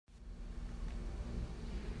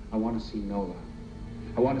I want to see Nola.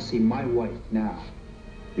 I want to see my wife now.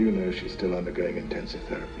 You know she's still undergoing intensive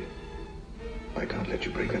therapy. I can't let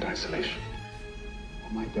you break that isolation.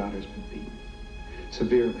 Well, my daughter's been beaten.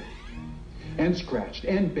 Severely. And scratched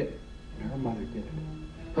and bitten. And her mother did it.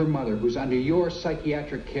 Her mother, who's under your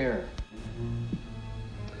psychiatric care.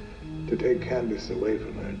 To take Candace away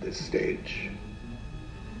from her at this stage,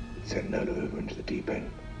 send Nona over into the deep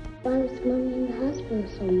end. Why was Mommy in the hospital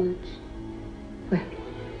so much? Well,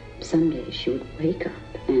 someday she would wake up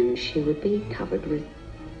and she would be covered with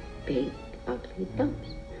big, ugly bumps.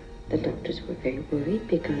 The doctors were very worried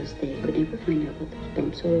because they could never find out what those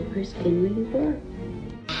bumps all over her skin really were.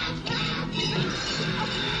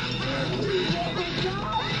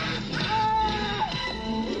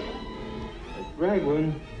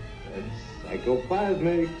 Raglan, that's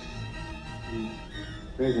psychoplasmics.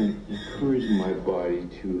 Raglan encouraged my body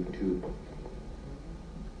to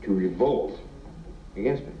revolt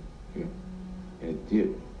against me, you know, and it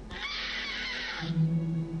did.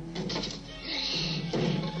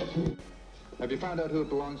 Have you found out who it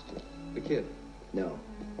belongs to? The kid? No.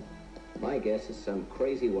 My guess is some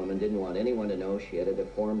crazy woman didn't want anyone to know she had a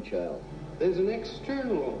deformed child. There's an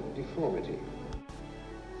external deformity.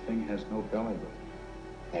 Thing has no belly button.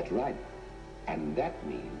 That's right. And that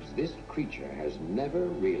means this creature has never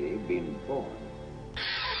really been born.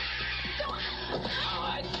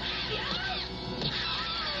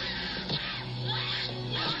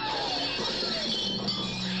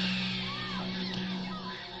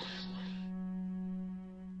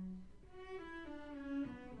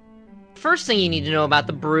 First thing you need to know about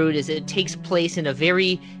The Brood is it takes place in a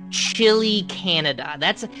very chilly Canada.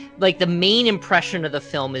 That's like the main impression of the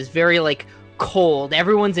film is very like cold.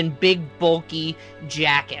 Everyone's in big bulky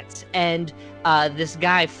jackets. And this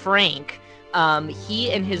guy Frank,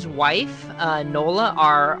 he and his wife Nola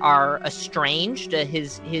are estranged.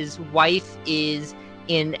 His wife is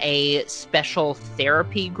in a special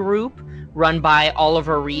therapy group run by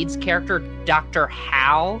Oliver Reed's character, Dr.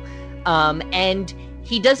 Hal. And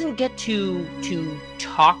he doesn't get to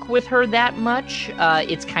talk with her that much.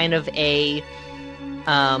 It's kind of a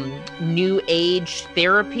new age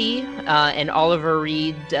therapy, and Oliver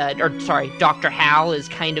Reed, Dr. Hal is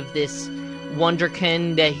kind of this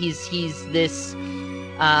wonderkind.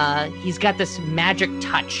 He's got this magic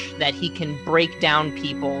touch that he can break down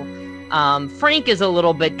people. Frank is a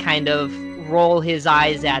little bit kind of roll his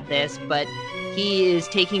eyes at this, but he is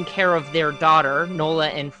taking care of their daughter, Nola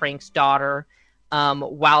and Frank's daughter,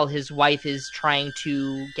 while his wife is trying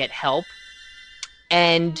to get help.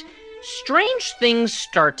 And strange things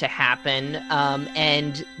start to happen,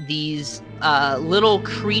 and these little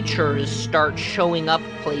creatures start showing up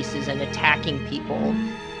places and attacking people.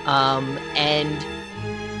 And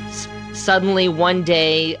suddenly one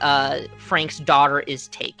day, Frank's daughter is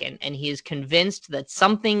taken, and he is convinced that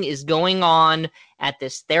something is going on at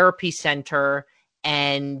this therapy center,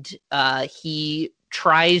 and he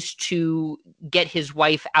tries to get his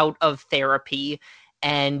wife out of therapy.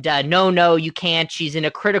 And no, you can't. She's in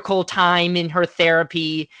a critical time in her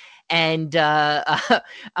therapy. And the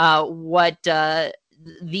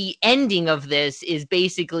ending of this is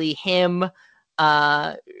basically him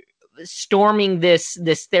storming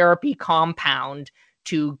this therapy compound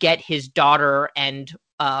to get his daughter and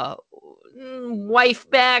wife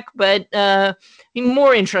back, but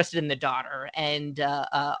more interested in the daughter, and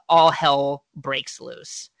all hell breaks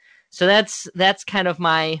loose. So that's kind of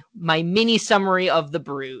my mini summary of The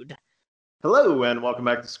Brood. Hello, and welcome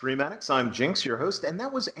back to Scream Addicts. I'm Jinx, your host, and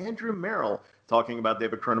that was Andrew Merrill talking about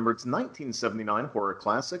David Cronenberg's 1979 horror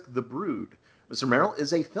classic, The Brood. Mr. Merrill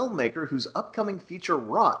is a filmmaker whose upcoming feature,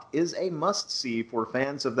 Rot, is a must-see for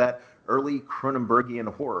fans of that early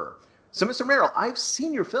Cronenbergian horror. So, Mr. Merrill, I've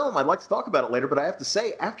seen your film. I'd like to talk about it later, but I have to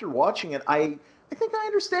say, after watching it, I think I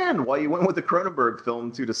understand why you went with the Cronenberg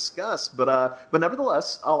film to discuss. But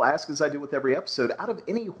nevertheless, I'll ask, as I do with every episode, out of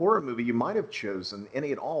any horror movie you might have chosen,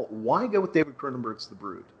 any at all, why go with David Cronenberg's The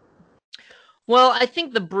Brood? Well, I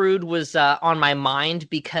think The Brood was on my mind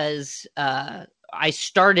because I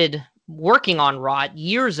started working on Rot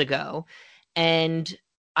years ago, and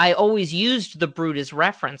I always used The Brood as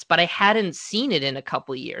reference, but I hadn't seen it in a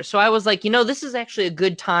couple of years. So I was like, this is actually a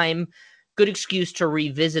good excuse to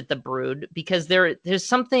revisit The Brood, because there's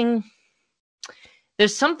something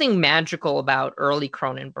magical about early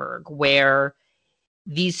Cronenberg, where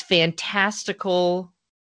these fantastical,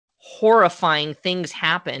 horrifying things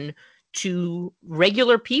happen to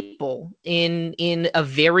regular people in a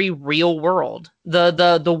very real world.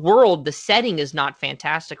 The world, the setting is not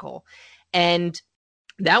fantastical. And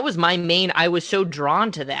that was my main, I was so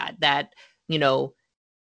drawn to that,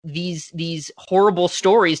 these horrible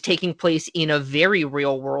stories taking place in a very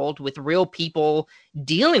real world with real people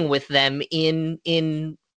dealing with them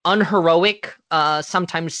in unheroic,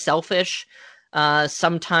 sometimes selfish,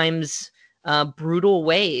 sometimes brutal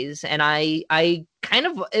ways. And I kind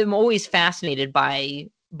of am always fascinated by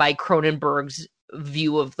Cronenberg's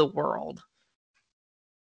view of the world.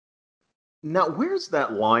 Now, where's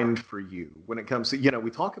that line for you when it comes to, we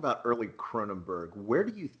talk about early Cronenberg. Where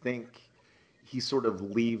do you think he sort of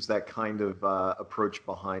leaves that kind of approach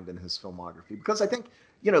behind in his filmography? Because I think,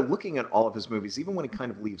 looking at all of his movies, even when he kind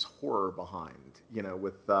of leaves horror behind,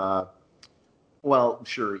 with, well,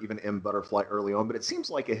 sure, even M. Butterfly early on, but it seems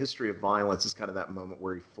like A History of Violence is kind of that moment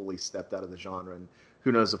where he fully stepped out of the genre, and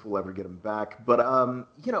who knows if we'll ever get him back. But,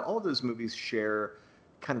 all of those movies share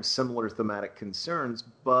kind of similar thematic concerns,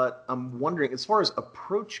 but I'm wondering, as far as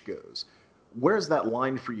approach goes, where's that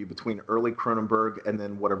line for you between early Cronenberg and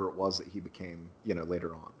then whatever it was that he became,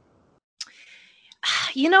 later on?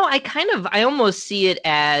 I almost see it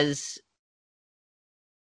as,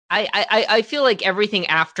 I feel like everything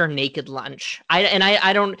after Naked Lunch.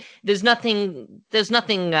 There's nothing,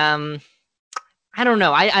 I don't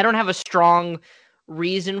know. I don't have a strong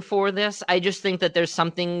reason for this. I just think that there's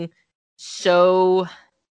something so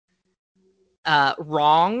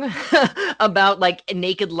wrong about like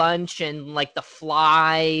Naked Lunch and like The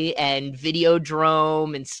Fly and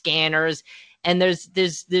Videodrome and Scanners, and there's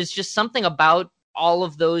just something about all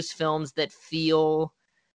of those films that feel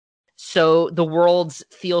so, the worlds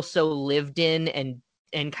feel so lived in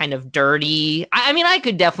and kind of dirty. I mean, I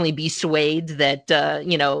could definitely be swayed that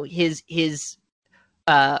his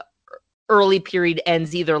early period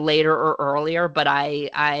ends either later or earlier, but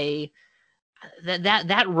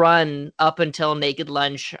that run up until Naked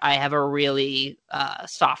Lunch, I have a really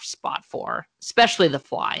soft spot for, especially The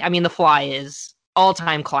Fly. I mean, The Fly is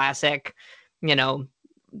all-time classic,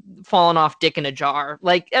 falling off dick in a jar,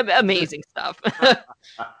 like amazing stuff.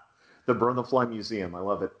 The Burn the Fly Museum, I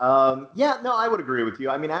love it. I would agree with you.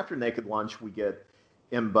 I mean, after Naked Lunch, we get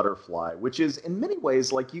M. Butterfly, which is in many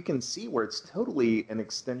ways, like, you can see where it's totally an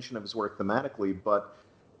extension of his work thematically, but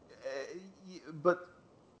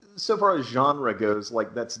so far as genre goes,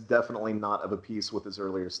 like, that's definitely not of a piece with his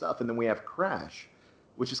earlier stuff. And then we have Crash,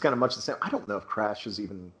 which is kind of much the same. I don't know if Crash is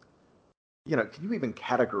even, can you even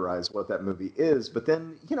categorize what that movie is? But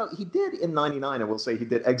then, he did in 99, I will say, he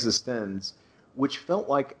did Existenz, which felt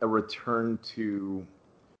like a return to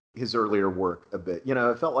his earlier work a bit.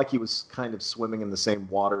 It felt like he was kind of swimming in the same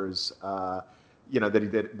waters, that he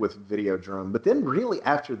did with Videodrome. But then really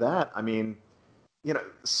after that, I mean,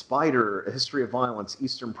 Spider, A History of Violence,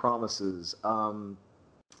 Eastern Promises, A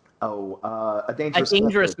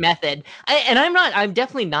Dangerous Method. I'm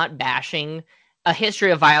definitely not bashing A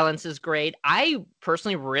History of Violence is great. I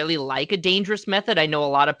personally really like A Dangerous Method. I know a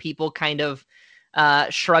lot of people kind of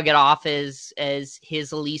shrug it off as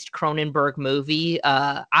his least Cronenberg movie.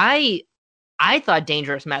 I thought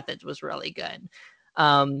Dangerous Methods was really good.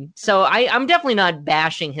 So I'm definitely not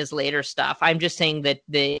bashing his later stuff. I'm just saying that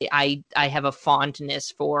I have a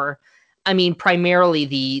fondness for, I mean, primarily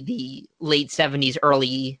the late 70s,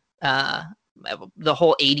 early, the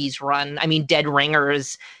whole 80s run. I mean, Dead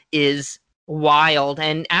Ringers is wild.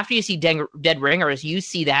 And after you see Dead Ringers, you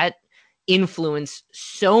see that influence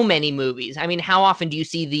so many movies. I mean, how often do you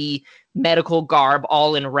see the medical garb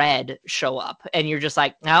all in red show up? And you're just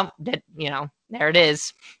like, oh, there it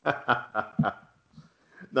is.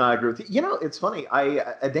 No, I agree with you. It's funny.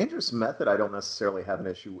 A Dangerous Method, I don't necessarily have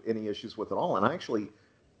any issues with at all. And I actually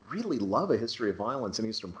really love A History of Violence and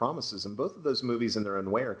Eastern Promises. And both of those movies in their own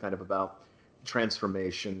way are kind of about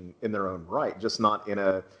transformation in their own right, just not in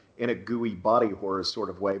a gooey body horror sort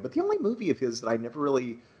of way. But the only movie of his that I never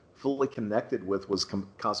really fully connected with was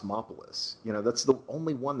Cosmopolis. That's the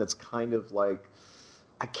only one that's kind of like,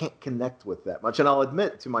 I can't connect with that much. And I'll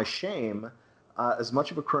admit, to my shame, as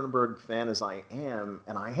much of a Cronenberg fan as I am,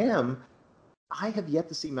 I have yet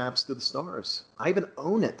to see Maps to the Stars. I even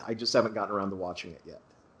own it. I just haven't gotten around to watching it yet.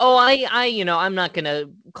 Oh, I'm not going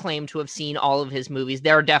to claim to have seen all of his movies.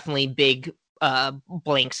 There are definitely big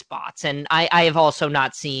blank spots. And I have also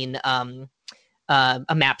not seen a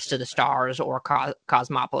Maps to the Stars or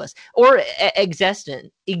Cosmopolis or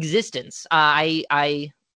Existence.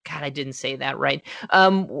 God, I didn't say that right.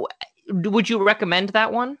 Would you recommend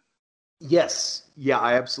that one? Yes. Yeah,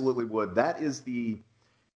 I absolutely would. That is this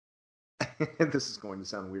is going to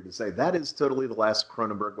sound weird to say, that is totally the last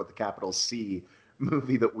Cronenberg with the capital C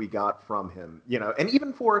movie that we got from him. And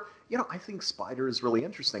even for, I think Spider is really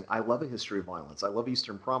interesting. I love A History of Violence. I love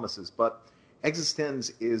Eastern Promises, but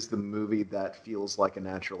Existenz is the movie that feels like a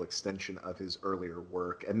natural extension of his earlier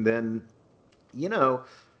work. And then,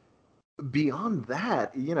 beyond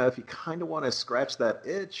that, if you kind of want to scratch that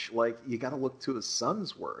itch, like you got to look to his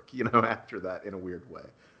son's work, after that in a weird way.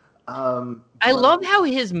 I love how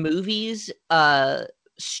his movies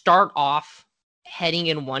start off heading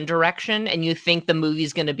in one direction, and you think the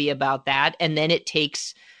movie's going to be about that, and then it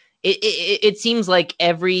takes it seems like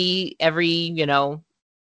every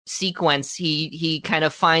sequence he kind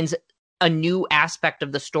of finds a new aspect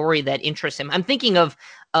of the story that interests him. I'm thinking of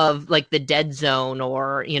like The Dead Zone,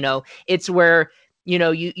 or it's where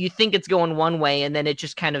you think it's going one way, and then it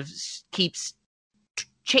just kind of keeps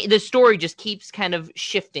the story just keeps kind of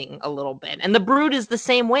shifting a little bit. And The Brood is the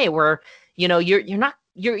same way, where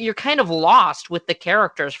you're kind of lost with the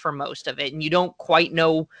characters for most of it, and you don't quite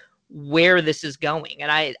know where this is going.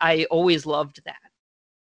 And I always loved that.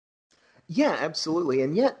 Yeah, absolutely.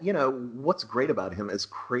 And yet, what's great about him, as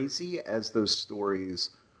crazy as those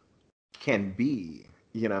stories can be,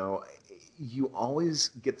 you always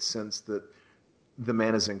get the sense that the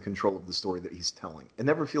man is in control of the story that he's telling. It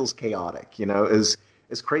never feels chaotic,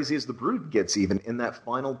 as crazy as The Brood gets, even in that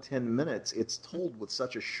final 10 minutes, it's told with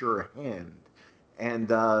such a sure hand.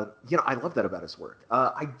 And, I love that about his work.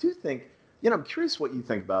 I do think, I'm curious what you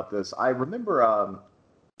think about this. I remember,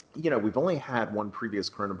 we've only had one previous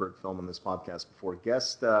Cronenberg film on this podcast before.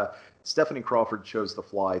 Guest Stephanie Crawford chose The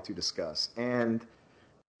Fly to discuss. And,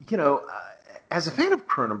 as a fan of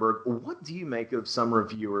Cronenberg, what do you make of some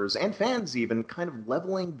reviewers and fans even kind of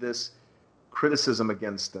leveling this criticism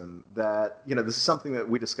against him that, this is something that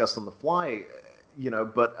we discussed on The Fly,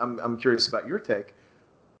 but I'm curious about your take.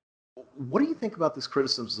 What do you think about this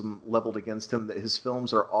criticism leveled against him that his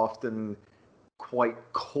films are often quite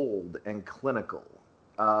cold and clinical?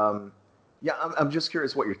 I'm just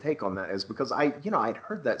curious what your take on that is, because I'd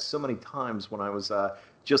heard that so many times when I was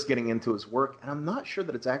just getting into his work, and I'm not sure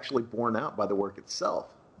that it's actually borne out by the work itself.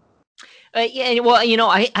 Yeah, well,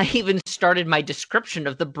 I even started my description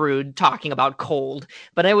of The Brood talking about cold,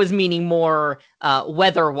 but I was meaning more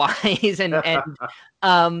weather-wise, and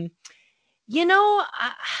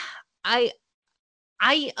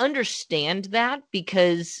I understand that,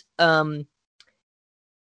 because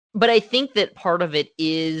but I think that part of it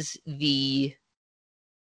is that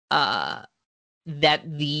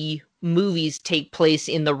the movies take place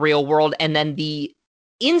in the real world, and then the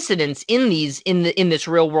incidents in this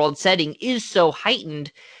real world setting is so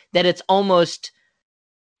heightened that it's almost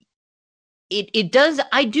it does.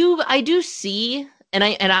 I do see, and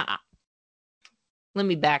I let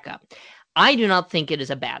me back up. I do not think it is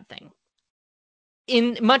a bad thing,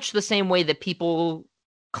 in much the same way that people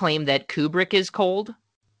claim that Kubrick is cold.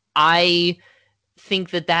 I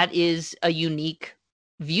think that is a unique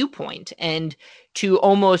viewpoint, and to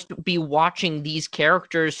almost be watching these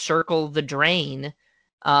characters circle the drain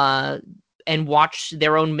and watch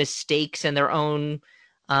their own mistakes and their own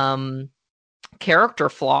character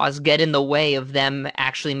flaws get in the way of them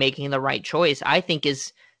actually making the right choice, I think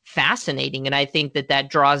is fascinating, and I think that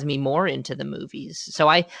draws me more into the movies. So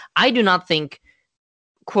I do not think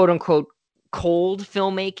quote unquote cold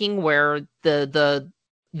filmmaking, where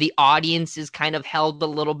the audience is kind of held a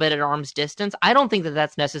little bit at arm's distance, I don't think that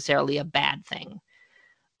that's necessarily a bad thing.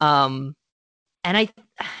 And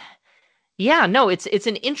it's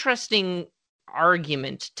an interesting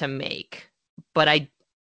argument to make, but I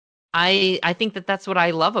think that that's what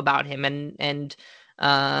I love about him, and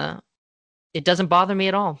it doesn't bother me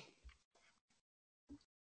at all.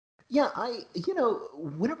 Yeah,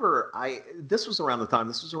 this was around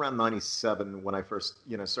 97 when I first,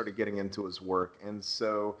 started getting into his work. And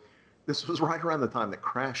so this was right around the time that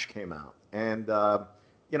Crash came out. And,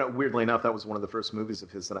 weirdly enough, that was one of the first movies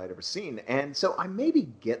of his that I'd ever seen. And so I maybe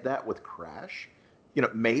get that with Crash,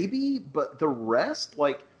 maybe, but the rest,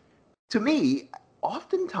 like, to me,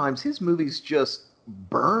 oftentimes his movies just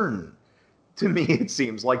burn. To me, it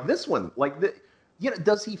seems like this one,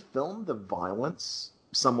 does he film the violence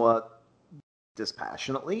somewhat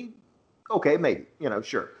dispassionately? Okay, maybe,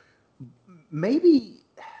 sure. Maybe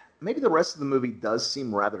the rest of the movie does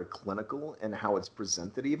seem rather clinical in how it's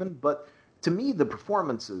presented even, but to me, the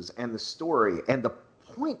performances and the story and the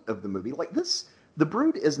point of the movie, like this, The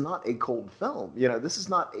Brood is not a cold film. This is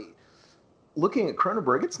not looking at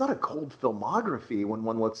Cronenberg, it's not a cold filmography when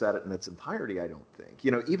one looks at it in its entirety, I don't think.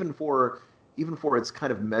 Even for its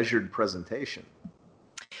kind of measured presentation.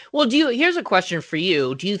 Well, here's a question for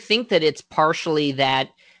you. Do you think that it's partially that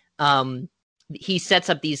he sets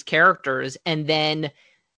up these characters and then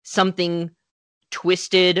something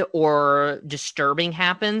twisted or disturbing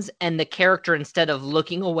happens, and the character, instead of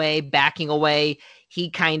looking away, backing away, he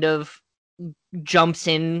kind of jumps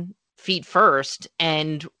in feet first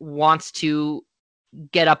and wants to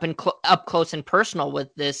get up close and personal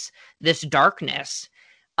with this darkness.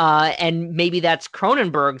 And maybe that's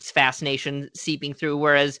Cronenberg's fascination seeping through.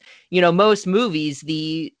 Whereas, most movies,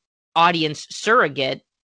 the audience surrogate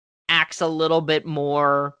acts a little bit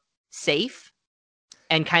more safe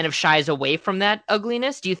and kind of shies away from that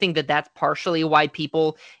ugliness. Do you think that that's partially why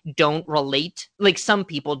people don't relate? Like, some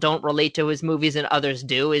people don't relate to his movies and others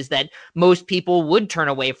do, is that most people would turn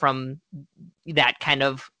away from that kind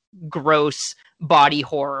of gross body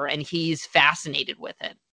horror, and he's fascinated with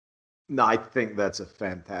it. No, I think that's a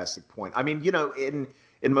fantastic point. I mean,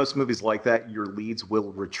 in most movies like that, your leads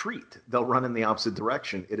will retreat. They'll run in the opposite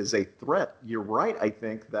direction. It is a threat. You're right. I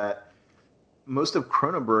think that most of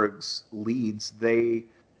Cronenberg's leads,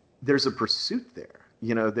 there's a pursuit there.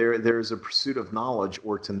 There's a pursuit of knowledge,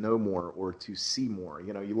 or to know more, or to see more.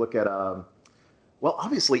 You look at,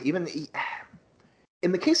 obviously, even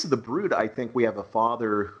in the case of The Brood, I think we have a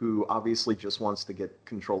father who obviously just wants to get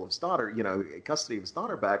control of his daughter, custody of his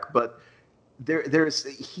daughter back. But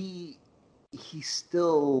he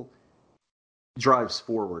still drives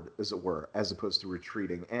forward, as it were, as opposed to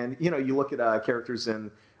retreating. And, you look at characters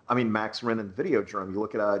Max Wren in Videodrome. You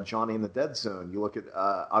look at Johnny in the Dead Zone. You look at,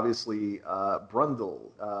 obviously, Brundle,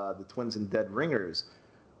 the twins in Dead Ringers.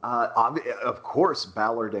 Of course,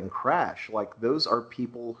 Ballard and Crash. Like, those are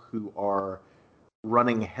people who are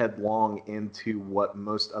running headlong into what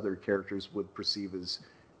most other characters would perceive as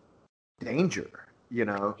danger,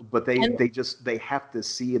 but they have to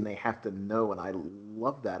see and they have to know. And I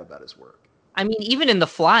love that about his work. I mean, even in The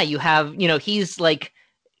Fly, you have, he's like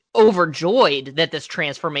overjoyed that this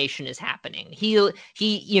transformation is happening. He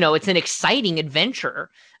it's an exciting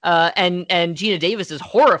adventure. And Gina Davis is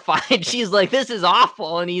horrified. She's like, this is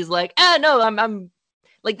awful. And he's like, no, I'm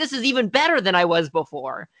like, this is even better than I was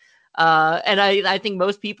before. And I think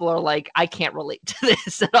most people are like, I can't relate to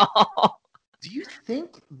this at all. Do you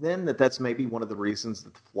think then that that's maybe one of the reasons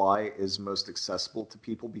that The Fly is most accessible to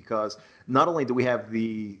people? Because not only do we have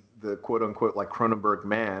the quote unquote like Cronenberg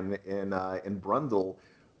man in Brundle,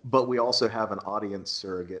 but we also have an audience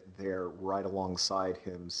surrogate there right alongside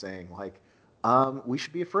him saying like, we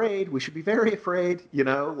should be afraid. We should be very afraid.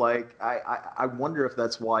 I wonder if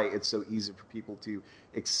that's why it's so easy for people to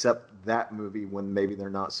accept that movie when maybe they're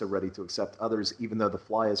not so ready to accept others, even though The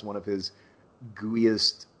Fly is one of his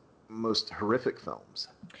gooeyest, most horrific films.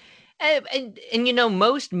 And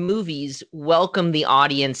most movies welcome the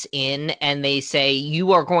audience in, and they say,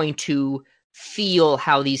 you are going to feel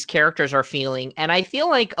how these characters are feeling. And I feel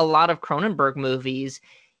like a lot of Cronenberg movies,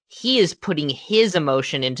 he is putting his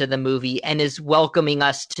emotion into the movie and is welcoming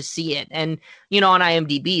us to see it. And, on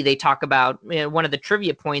IMDb, they talk about, one of the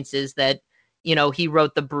trivia points is that, he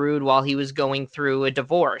wrote The Brood while he was going through a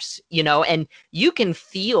divorce, and you can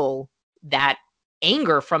feel that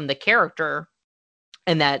anger from the character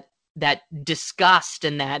and that disgust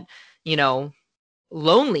and that,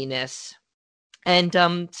 loneliness. And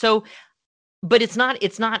but it's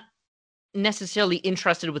not necessarily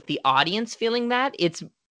interested with the audience feeling that.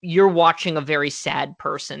 You're watching a very sad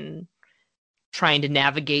person trying to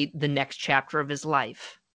navigate the next chapter of his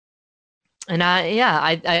life. And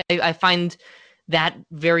I find that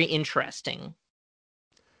very interesting.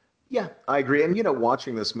 Yeah, I agree. And,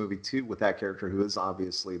 watching this movie, too, with that character who is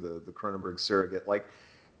obviously the Cronenberg surrogate, like,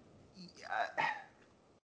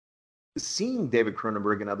 seeing David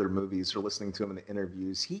Cronenberg in other movies or listening to him in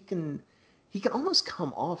interviews, he can almost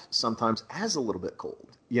come off sometimes as a little bit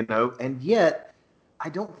cold, and yet I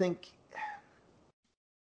don't think...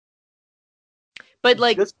 But,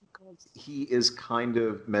 like... Just because he is kind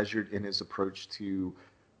of measured in his approach to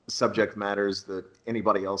subject matters that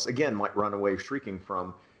anybody else, again, might run away shrieking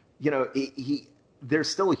from, there's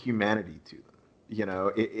still a humanity to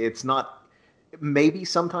them. It's not, maybe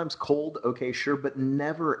sometimes cold, okay, sure, but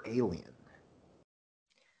never alien.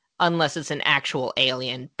 Unless it's an actual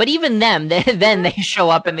alien. But even them, then they show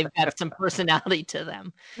up and they've got some personality to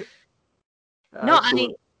them. No, I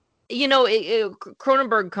mean,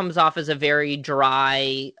 Cronenberg comes off as a very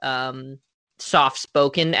dry,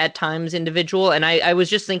 soft-spoken at times individual. And I was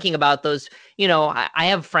just thinking about those, I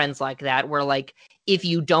have friends like that where, like, if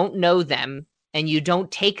you don't know them and you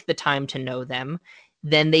don't take the time to know them,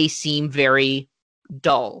 then they seem very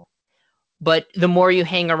dull. But the more you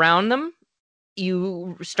hang around them,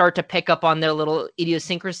 you start to pick up on their little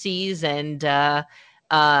idiosyncrasies. And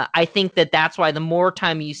I think that's why the more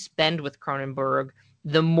time you spend with Cronenberg,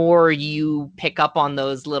 the more you pick up on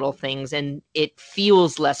those little things, and it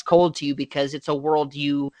feels less cold to you because it's a world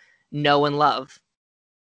you know and love.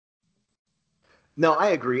 No, I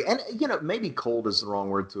agree. And, maybe cold is the wrong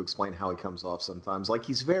word to explain how he comes off sometimes. Like,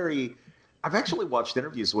 he's very, I've actually watched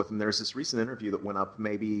interviews with him. There's this recent interview that went up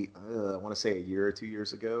maybe, I want to say a year or 2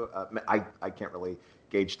 years ago. I can't really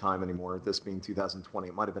gauge time anymore, this being 2020.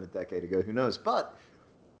 It might have been a decade ago, who knows. But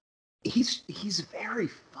he's very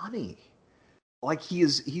funny. Like,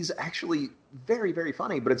 he's actually very, very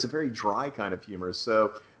funny, but it's a very dry kind of humor.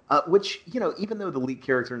 So, which, even though the lead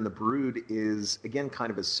character in The Brood is, again, kind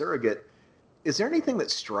of a surrogate, is there anything that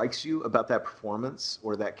strikes you about that performance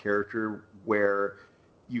or that character where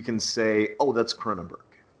you can say, oh, that's Cronenberg?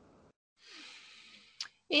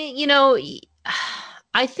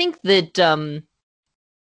 I think that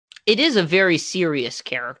it is a very serious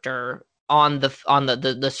character on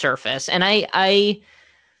the surface, and I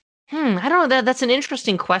don't know. That's an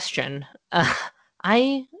interesting question.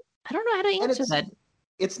 I don't know how to answer that.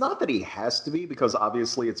 It's not that he has to be, because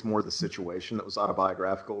obviously it's more the situation that was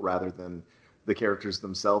autobiographical rather than the characters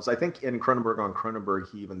themselves. I think in Cronenberg on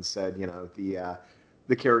Cronenberg, he even said,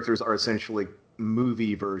 the characters are essentially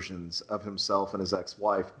movie versions of himself and his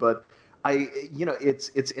ex-wife. But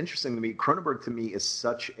it's interesting to me. Cronenberg, to me, is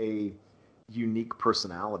such a unique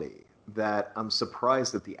personality that I'm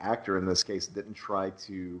surprised that the actor in this case didn't try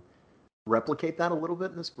to replicate that a little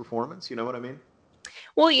bit in his performance. You know what I mean?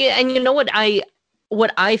 Well, yeah, and you know what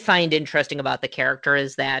I find interesting about the character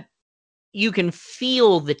is that you can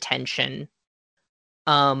feel the tension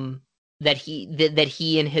that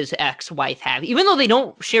he and his ex-wife have, even though they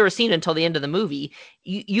don't share a scene until the end of the movie.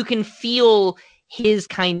 You can feel his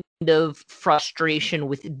kind of frustration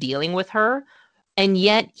with dealing with her, and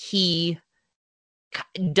yet he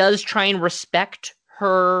does try and respect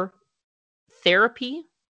her therapy,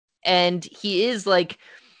 and he is like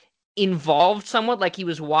involved somewhat, like he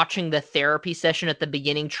was watching the therapy session at the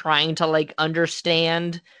beginning, trying to like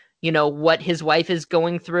understand what his wife is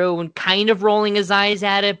going through, and kind of rolling his eyes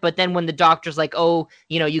at it. But then when the doctor's like, oh,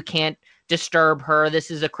 you can't disturb her,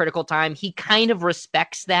 this is a critical time, he kind of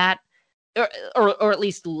respects that, or at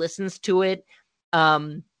least listens to it.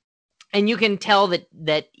 And you can tell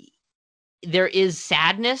that there is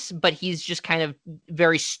sadness, but he's just kind of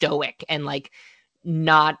very stoic and like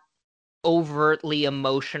not overtly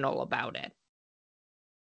emotional about it.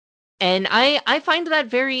 And I find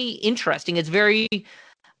that very interesting. It's very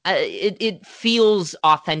it feels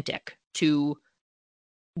authentic to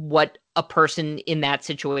what a person in that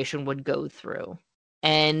situation would go through.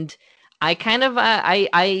 And I kind of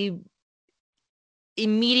I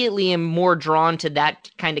immediately am more drawn to that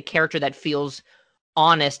kind of character that feels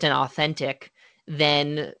honest and authentic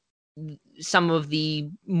than some of the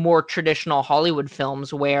more traditional Hollywood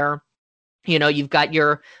films where you've got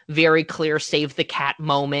your very clear save the cat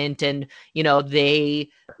moment, and they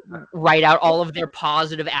write out all of their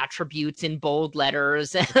positive attributes in bold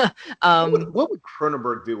letters. What would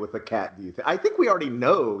Cronenberg do with a cat, do you think? I think we already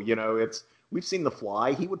know, we've seen The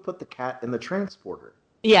Fly. He would put the cat in the transporter.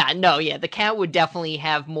 The cat would definitely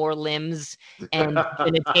have more limbs and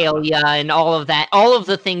genitalia and all of that. All of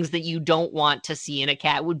the things that you don't want to see in a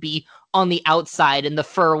cat would be on the outside, and the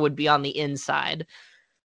fur would be on the inside.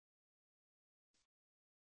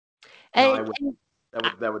 I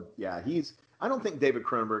don't think David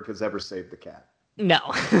Cronenberg has ever saved the cat. No.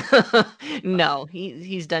 No,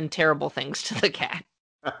 he's done terrible things to the cat.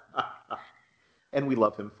 And we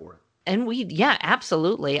love him for it. And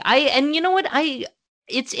absolutely. And you know what?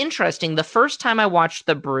 It's interesting. The first time I watched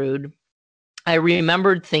The Brood, I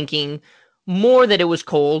remembered thinking more that it was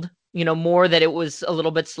cold, more that it was a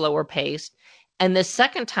little bit slower paced. And the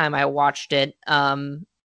second time I watched it,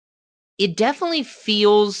 it definitely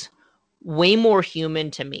feels way more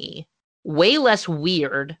human to me, way less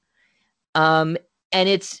weird. And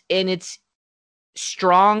it's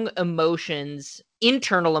strong emotions,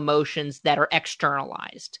 internal emotions that are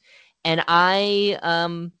externalized. And I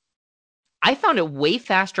found it way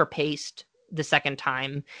faster paced the second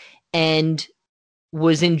time, and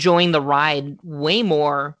was enjoying the ride way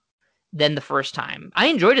more than the first time. I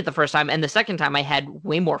enjoyed it the first time, and the second time I had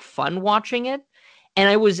way more fun watching it. And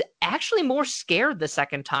I was actually more scared the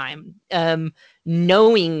second time,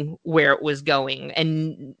 knowing where it was going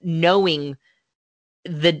and knowing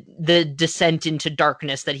the descent into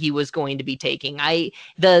darkness that he was going to be taking.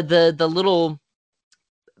 The little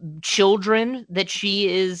children that she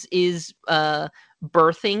is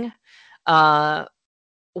birthing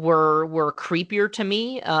were creepier to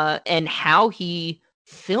me, and how he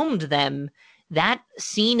filmed them. That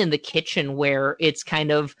scene in the kitchen where it's kind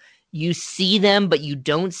of, you see them, but you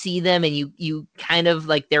don't see them, and you kind of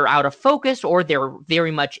like, they're out of focus or they're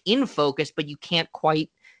very much in focus, but you can't quite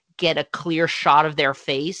get a clear shot of their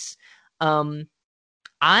face. I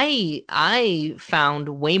found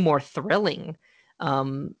way more thrilling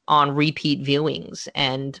on repeat viewings,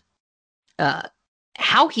 and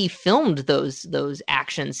how he filmed those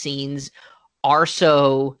action scenes are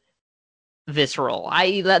so visceral.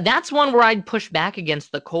 That's one where I'd push back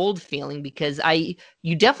against the cold feeling, because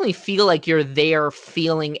you definitely feel like you're there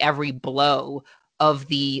feeling every blow of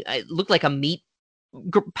it looked like a meat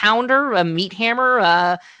pounder, a meat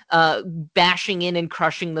hammer, bashing in and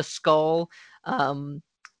crushing the skull.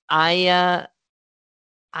 I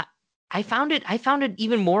found it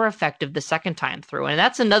even more effective the second time through. And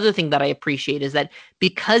that's another thing that I appreciate, is that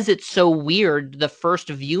because it's so weird, the first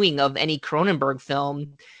viewing of any Cronenberg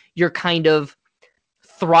film, you're kind of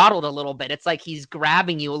throttled a little bit. It's like he's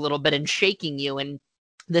grabbing you a little bit and shaking you. And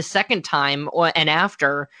the second time and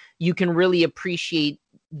after, you can really appreciate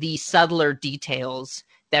the subtler details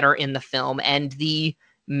that are in the film and the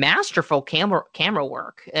masterful camera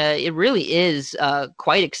work. It really is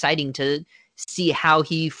quite exciting to see how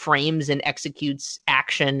he frames and executes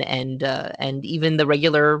action and even the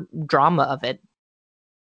regular drama of it.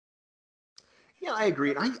 Yeah, I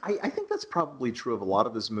agree. And I think that's probably true of a lot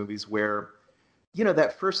of his movies, where, you know,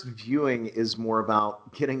 that first viewing is more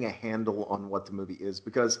about getting a handle on what the movie is,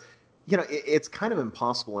 because, you know, it's kind of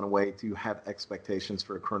impossible in a way to have expectations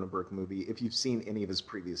for a Cronenberg movie if you've seen any of his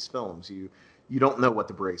previous films. You don't know what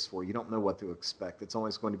to brace for. You don't know what to expect. It's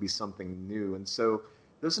always going to be something new. And so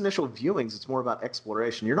those initial viewings, it's more about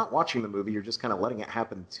exploration. You're not watching the movie, you're just kind of letting it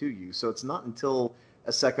happen to you. So it's not until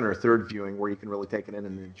a second or third viewing where you can really take it in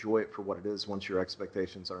and enjoy it for what it is once your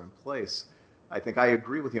expectations are in place. I think I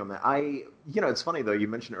agree with you on that. You know, it's funny though, you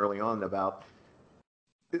mentioned early on about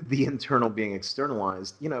the internal being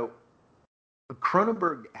externalized. You know,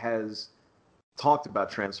 Cronenberg has talked about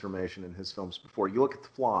transformation in his films before. You look at The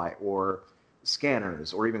Fly, or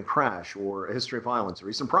Scanners, or even Crash, or A History of Violence, or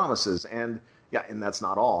Eastern Promises, and that's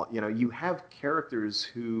not all. You know, you have characters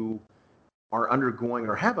who are undergoing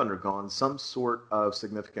or have undergone some sort of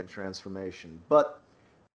significant transformation. But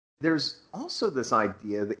there's also this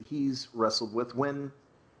idea that he's wrestled with when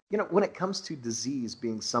it comes to disease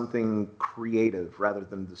being something creative rather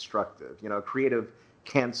than destructive. You know, creative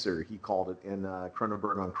cancer, he called it in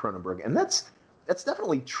Cronenberg on Cronenberg. And that's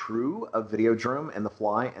definitely true of Videodrome and The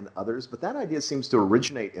Fly and others, but that idea seems to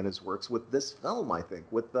originate in his works with this film, I think,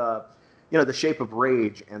 with The Shape of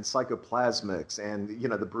Rage and Psychoplasmics and,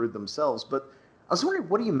 The Brood themselves. But I was wondering,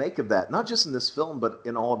 what do you make of that? Not just in this film, but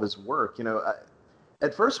in all of his work. You know,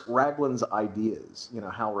 at first, Raglan's ideas,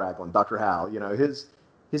 Hal Raglan, Dr. Hal,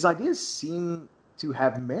 his ideas seem to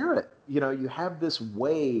have merit. You have this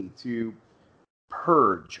way to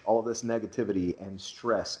purge all this negativity and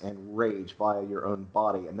stress and rage via your own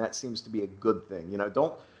body, and that seems to be a good thing.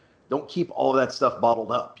 Don't keep all of that stuff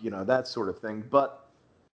bottled up, that sort of thing. But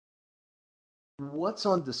what's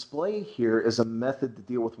on display here is a method to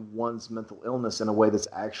deal with one's mental illness in a way that's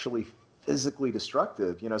actually physically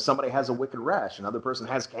destructive. Somebody has a wicked rash, another person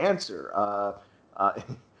has cancer,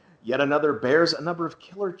 yet another bears a number of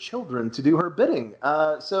killer children to do her bidding.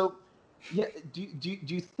 Yeah, do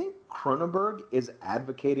you think Cronenberg is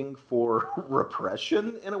advocating for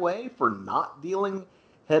repression in a way, for not dealing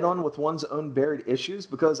head-on with one's own buried issues?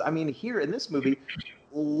 Because, I mean, here in this movie,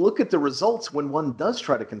 look at the results when one does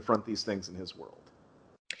try to confront these things in his world.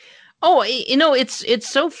 Oh, it's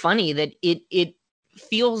so funny that it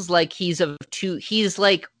feels like it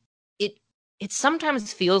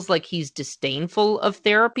sometimes feels like he's disdainful of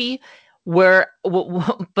therapy,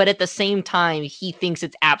 but at the same time, he thinks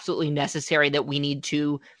it's absolutely necessary that we need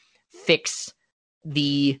to fix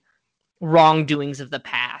the wrongdoings of the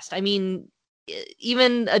past. I mean,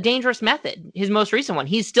 even A Dangerous Method, his most recent one,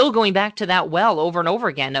 he's still going back to that well over and over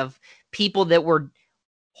again, of people that were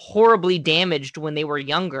horribly damaged when they were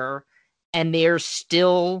younger, and they're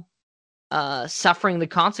still suffering the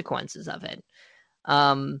consequences of it.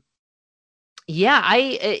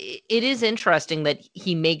 It is interesting that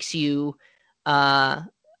he makes you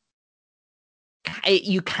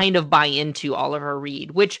you kind of buy into Oliver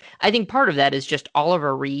Reed, which I think part of that is just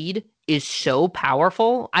Oliver Reed is so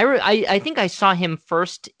powerful. I think I saw him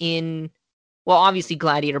first in, well, obviously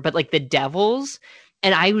Gladiator, but like The Devils,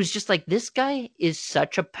 and I was just like, this guy is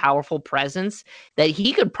such a powerful presence that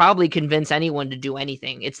he could probably convince anyone to do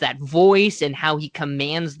anything. It's that voice and how he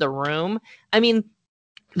commands the room. I mean,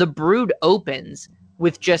 The Brood opens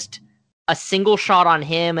with just a single shot on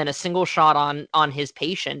him and a single shot on his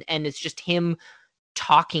patient, and it's just him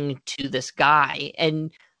talking to this guy. And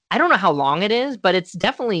I don't know how long it is, but it's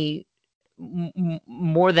definitely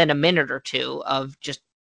more than a minute or two of just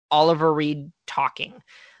Oliver Reed talking.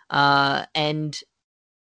 And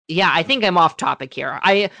yeah, I think I'm off topic here.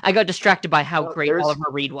 I got distracted by how great Oliver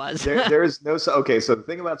Reed was. There's no... Okay, so the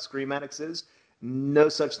thing about Scream Addicts is no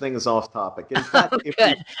such thing as off topic. In fact,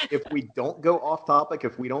 if we don't go off topic,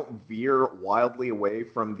 if we don't veer wildly away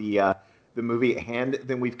from the movie at hand,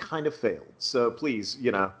 then we've kind of failed. So please,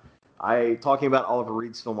 talking about Oliver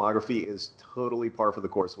Reed's filmography is totally par for the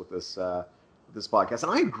course with this podcast,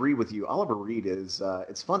 and I agree with you. Oliver Reed is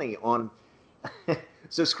it's funny on.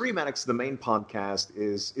 So Scream Addicts, the main podcast,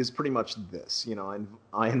 is pretty much this.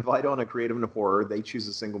 I invite on a creative in horror. They choose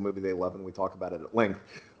a single movie they love, and we talk about it at length.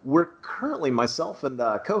 We're currently, myself and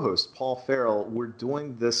co-host Paul Farrell, we're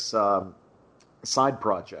doing this side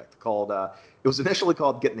project called, it was initially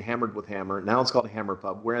called Getting Hammered with Hammer. Now it's called Hammer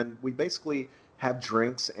Pub, wherein we basically have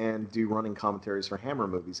drinks and do running commentaries for Hammer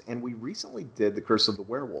movies. And we recently did The Curse of the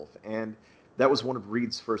Werewolf, and that was one of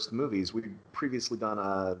Reed's first movies. We'd previously done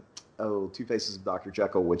Two Faces of Dr.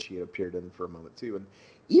 Jekyll, which he had appeared in for a moment too. And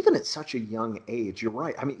even at such a young age, you're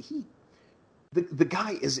right. I mean, the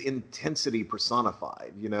guy is intensity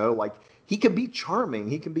personified, like he can be charming,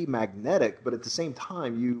 he can be magnetic, but at the same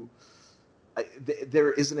time,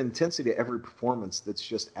 there is an intensity to every performance that's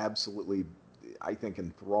just absolutely, I think,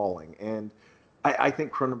 enthralling. And I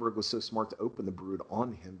think Cronenberg was so smart to open The Brood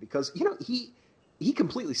on him because, he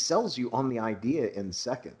completely sells you on the idea in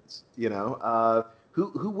seconds,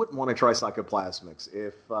 Who wouldn't want to try psychoplasmics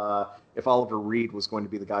if Oliver Reed was going to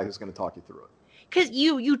be the guy who's going to talk you through it? Because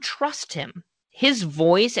you trust him. His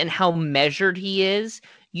voice and how measured he is,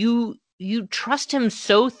 you trust him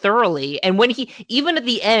so thoroughly. And when even at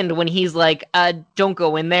the end, when he's like, don't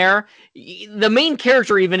go in there, the main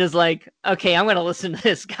character even is like, okay, I'm going to listen to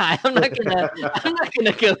this guy. I'm not going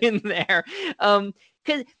to go in there.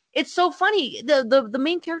 Because it's so funny. The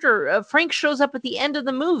main character, Frank, shows up at the end of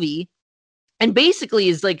the movie and basically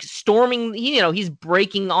is like storming, he's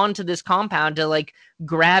breaking onto this compound to like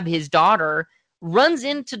grab his daughter, runs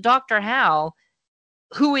into Dr. Hal,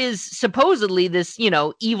 who is supposedly this,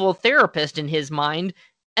 evil therapist in his mind.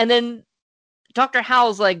 And then Dr.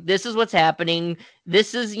 Hal's like, this is what's happening.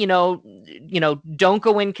 This is, don't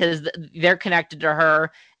go in because they're connected to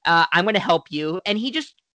her. I'm going to help you. And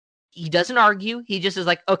he doesn't argue. He just is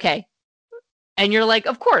like, okay. And you're like,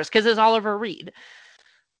 of course, because it's Oliver Reed.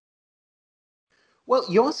 Well,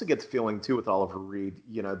 you also get the feeling, too, with Oliver Reed,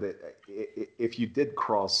 that if you did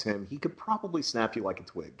cross him, he could probably snap you like a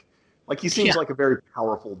twig. Like, he seems like a very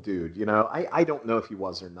powerful dude, I don't know if he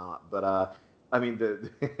was or not, but, I mean,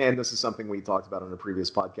 and this is something we talked about on a previous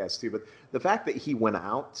podcast, too, but the fact that he went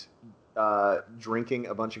out drinking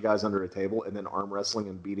a bunch of guys under a table and then arm wrestling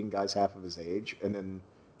and beating guys half of his age, and then,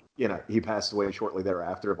 he passed away shortly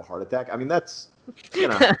thereafter of a heart attack. I mean, that's,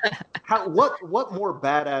 what more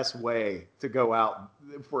badass way to go out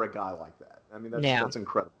for a guy like that? I mean, that's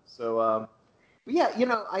incredible. So,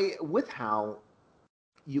 with Hal,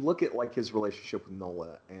 you look at like his relationship with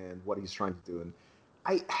Nola and what he's trying to do,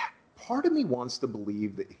 and part of me wants to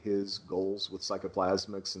believe that his goals with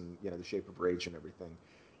psychoplasmics and The Shape of Rage and everything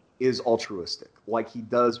is altruistic. Like, he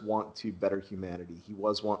does want to better humanity. He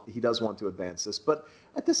does want to advance this, but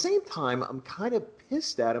at the same time, I'm kind of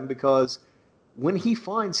pissed at him because when he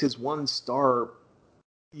finds his 1-star,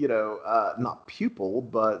 not pupil,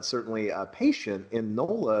 but certainly a patient in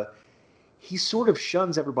Nola, he sort of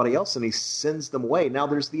shuns everybody else and he sends them away. Now,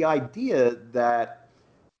 there's the idea that,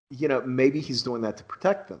 maybe he's doing that to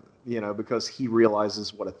protect them, because he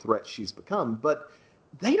realizes what a threat she's become. But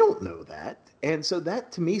they don't know that. And so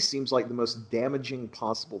that, to me, seems like the most damaging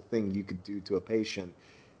possible thing you could do to a patient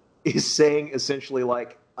is saying essentially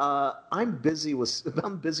like, I'm busier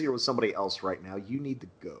with somebody else right now. You need to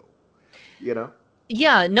go,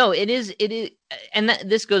 Yeah, no, it is. And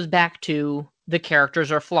this goes back to the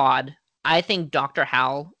characters are flawed. I think Dr.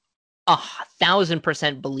 Hal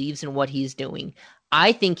 1,000% believes in what he's doing.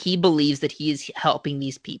 I think he believes that he is helping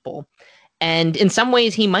these people. And in some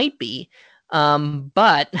ways he might be.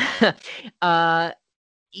 But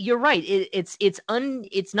you're right.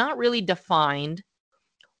 It's not really defined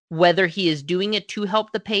whether he is doing it to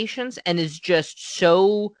help the patients and is just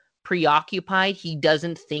so preoccupied he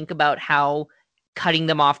doesn't think about how cutting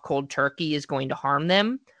them off cold turkey is going to harm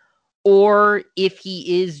them, or if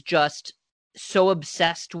he is just so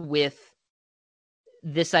obsessed with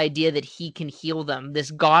this idea that he can heal them,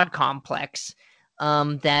 this God complex,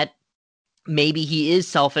 that maybe he is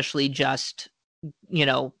selfishly just,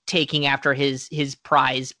 taking after his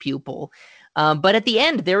prize pupil. But at the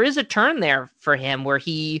end, there is a turn there for him where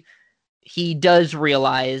he does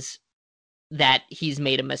realize that he's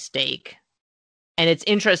made a mistake. And it's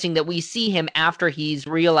interesting that we see him after he's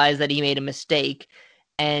realized that he made a mistake,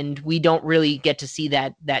 and we don't really get to see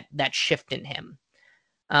that shift in him.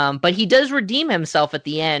 But he does redeem himself at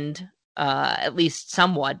the end, at least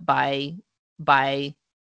somewhat, by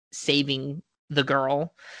saving the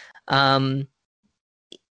girl.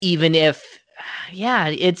 Even if, yeah,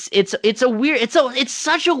 it's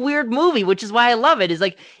such a weird movie, which is why I love it. Is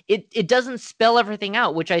like it doesn't spell everything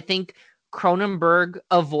out, which I think Cronenberg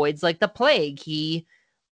avoids like the plague.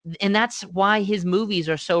 And that's why his movies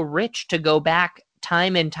are so rich to go back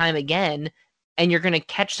time and time again, and you're going to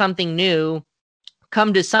catch something new,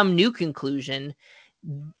 come to some new conclusion.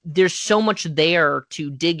 There's so much there to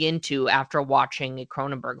dig into after watching a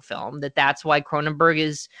Cronenberg film that's why Cronenberg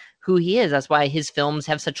is who he is. That's why his films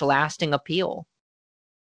have such lasting appeal.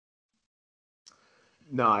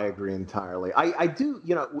 No, I agree entirely. I do,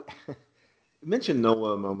 you mentioned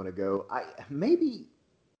Nola a moment ago. Maybe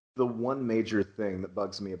the one major thing that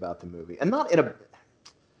bugs me about the movie, and not in a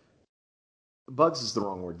bugs is the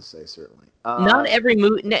wrong word to say, certainly. Not every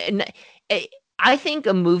movie. I think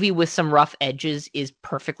a movie with some rough edges is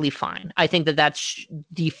perfectly fine. I think that's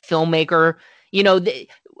the filmmaker.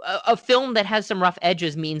 A film that has some rough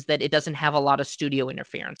edges means that it doesn't have a lot of studio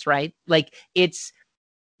interference, right? Like it's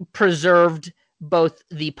preserved both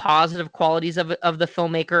the positive qualities of the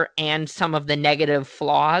filmmaker and some of the negative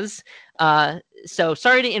flaws. So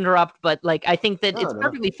sorry to interrupt, but like I think that it's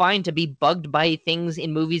perfectly fine to be bugged by things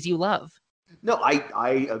in movies you love. No,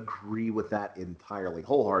 I agree with that entirely,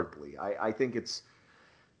 wholeheartedly. I think it's,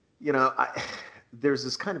 there's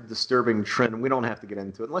this kind of disturbing trend, and we don't have to get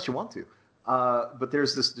into it unless you want to, but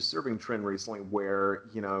there's this disturbing trend recently where,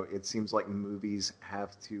 it seems like movies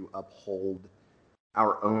have to uphold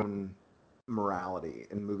our own morality,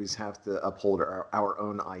 and movies have to uphold our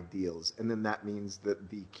own ideals, and then that means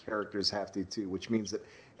that the characters have to too, which means that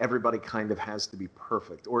everybody kind of has to be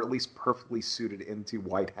perfect, or at least perfectly suited into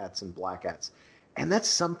white hats and black hats. And that's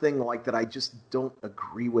something like that I just don't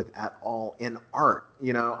agree with at all in art.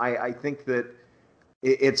 I think that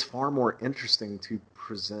it's far more interesting to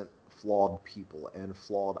present flawed people and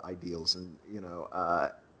flawed ideals and,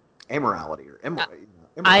 amorality or immorality.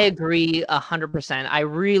 I agree 100%. I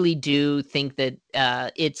really do think that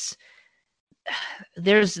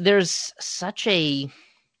there's such a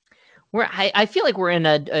I feel like we're in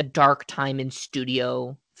a dark time in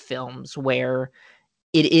studio films where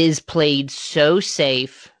it is played so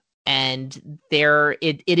safe and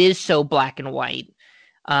it is so black and white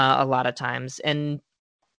a lot of times. And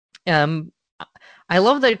I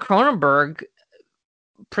love that Cronenberg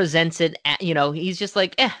presents it, he's just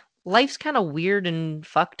like, life's kind of weird and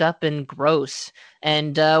fucked up and gross,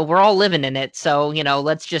 and we're all living in it. So,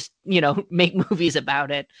 let's just, make movies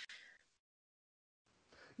about it.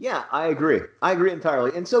 Yeah, I agree. I agree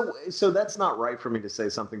entirely. And so that's not right for me to say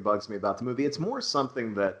something bugs me about the movie. It's more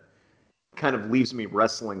something that kind of leaves me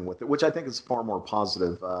wrestling with it, which I think is far more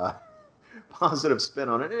positive spin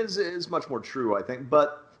on it. It is much more true, I think.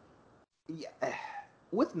 But yeah,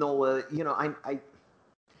 with Nola,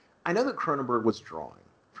 I know that Cronenberg was drawing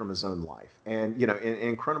from his own life. And,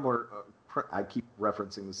 in Cronenberg, I keep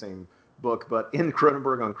referencing the same book, but in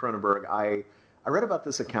Cronenberg on Cronenberg, I read about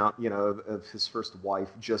this account, of his first wife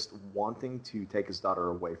just wanting to take his daughter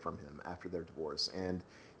away from him after their divorce. And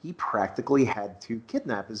he practically had to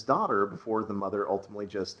kidnap his daughter before the mother ultimately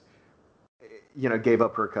just, gave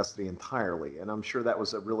up her custody entirely. And I'm sure that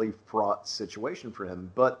was a really fraught situation for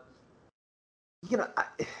him. But,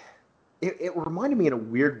 it reminded me in a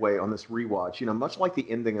weird way on this rewatch, much like the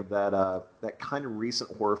ending of that kind of recent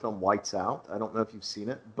horror film, Lights Out. I don't know if you've seen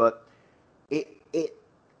it, but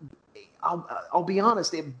I'll be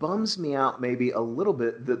honest, it bums me out maybe a little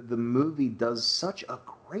bit that the movie does such a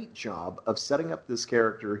great job of setting up this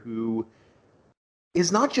character who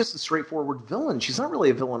is not just a straightforward villain. She's not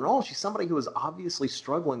really a villain at all. She's somebody who is obviously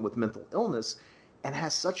struggling with mental illness and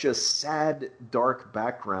has such a sad, dark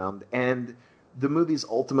background. And the movie's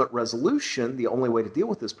ultimate resolution, the only way to deal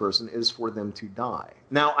with this person, is for them to die.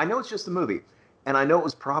 Now, I know it's just a movie. And I know it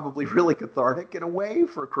was probably really cathartic in a way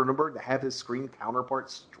for Cronenberg to have his screen counterpart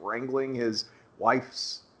strangling his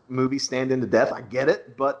wife's movie stand-in to death. I get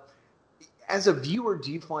it. But as a viewer,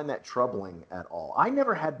 do you find that troubling at all? I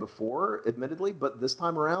never had before, admittedly, but this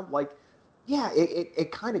time around,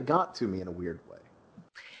 it kind of got to me in a weird way.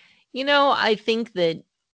 I think that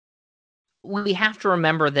we have to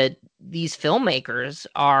remember that these filmmakers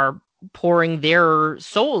are pouring their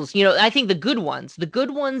souls. I think the good ones,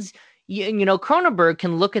 Cronenberg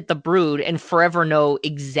can look at The Brood and forever know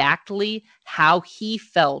exactly how he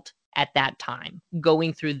felt at that time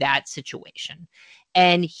going through that situation.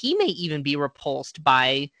 And he may even be repulsed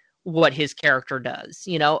by what his character does.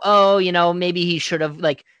 Maybe he should have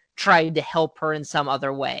tried to help her in some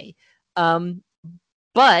other way.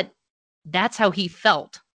 But that's how he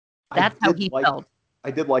felt. That's how he felt.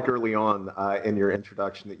 I did like early on in your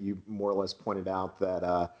introduction that you more or less pointed out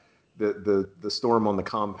that the storm on the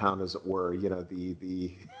compound, as it were.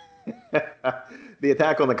 The the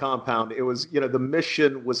attack on the compound. It was, the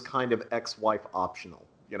mission was kind of ex-wife optional.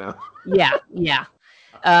 Yeah.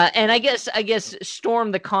 And I guess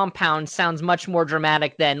storm the compound sounds much more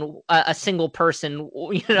dramatic than a single person,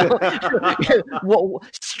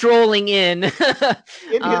 strolling in.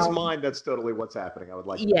 In his mind, that's totally what's happening. I would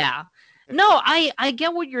like. Yeah. No, I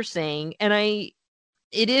get what you're saying, and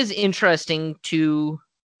it is interesting to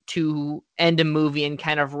end a movie and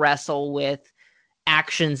kind of wrestle with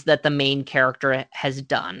actions that the main character has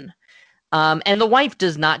done. And the wife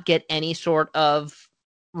does not get any sort of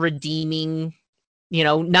redeeming,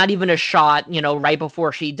 not even a shot, right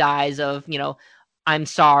before she dies of, I'm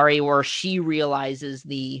sorry, or she realizes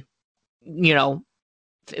the,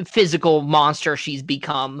 physical monster she's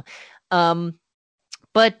become.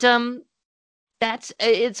 But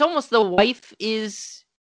it's almost the wife is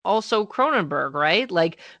also Cronenberg, right?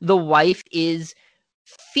 Like the wife is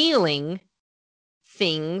feeling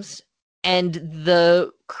things, and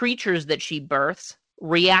the creatures that she births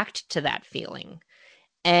react to that feeling.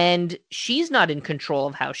 And she's not in control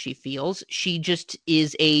of how she feels. She just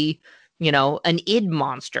is an id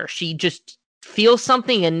monster. She just feels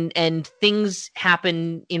something, and things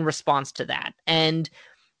happen in response to that. And,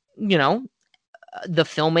 the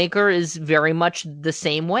filmmaker is very much the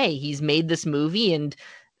same way. He's made this movie, and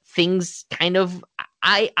things kind of,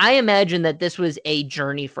 I imagine that this was a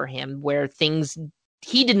journey for him where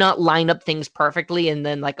he did not line up things perfectly and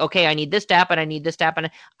then like, okay, I need this to happen. I need this to happen.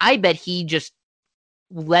 I bet he just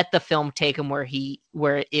let the film take him where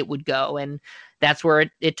it would go. And that's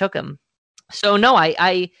where it took him. So no,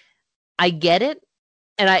 I get it.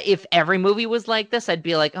 And if every movie was like this, I'd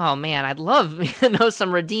be like, oh man, I'd love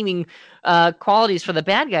some redeeming qualities for the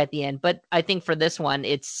bad guy at the end. But I think for this one,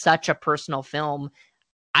 it's such a personal film.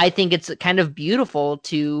 I think it's kind of beautiful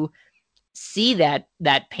to see that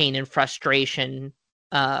pain and frustration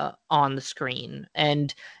on the screen,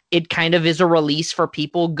 and it kind of is a release for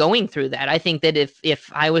people going through that. I think that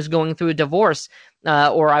if I was going through a divorce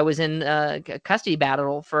or I was in a custody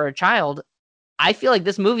battle for a child, I feel like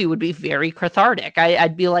this movie would be very cathartic.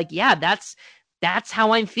 I'd be like, yeah, that's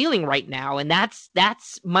how I'm feeling right now, and that's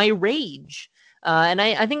my rage. And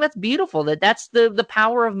I think that's beautiful. That's the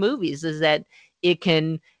power of movies, is that it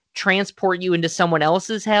can transport you into someone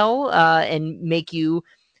else's hell and make you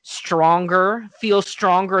feel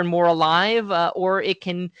stronger and more alive, or it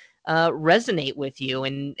can resonate with you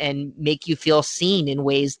and make you feel seen in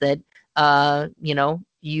ways that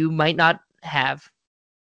you might not have.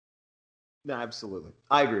 No, absolutely.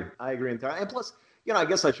 I agree entirely. And plus, I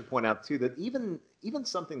guess I should point out too that even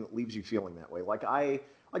something that leaves you feeling that way, like I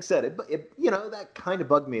said, it that kind of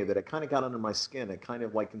bugged me, that it kind of got under my skin. It kind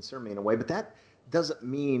of like concerned me in a way, but that doesn't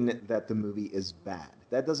mean that the movie is bad.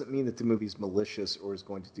 That doesn't mean that the movie's malicious or is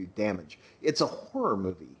going to do damage. It's a horror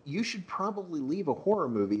movie. You should probably leave a horror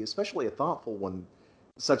movie, especially a thoughtful one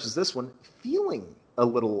such as this one, feeling a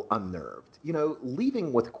little unnerved,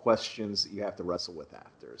 leaving with questions that you have to wrestle with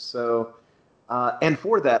after. So, and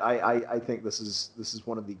for that, I think this is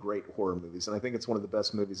one of the great horror movies, and I think it's one of the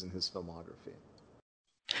best movies in his filmography.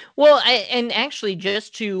 Well, and actually,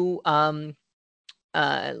 just to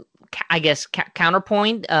I guess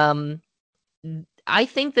counterpoint, I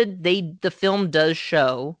think that the film does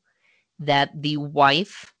show that the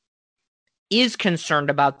wife is concerned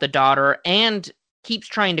about the daughter and keeps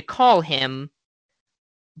trying to call him,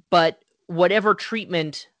 but whatever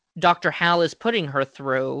treatment Dr. Hal is putting her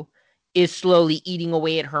through is slowly eating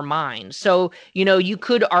away at her mind. So, you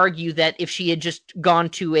could argue that if she had just gone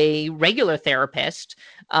to a regular therapist,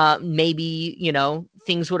 maybe,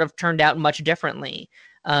 things would have turned out much differently.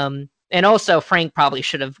 And also Frank probably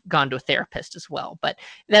should have gone to a therapist as well, but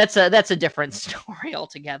that's a different story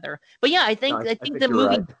altogether. But yeah, I think the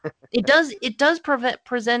movie, right. it does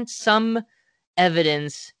present some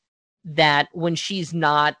evidence that when she's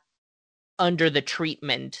not under the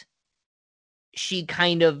treatment, she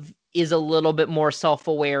kind of is a little bit more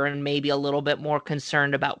self-aware and maybe a little bit more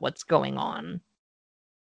concerned about what's going on.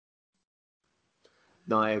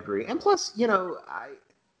 No, I agree. And plus,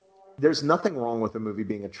 there's nothing wrong with the movie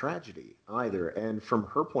being a tragedy either. And from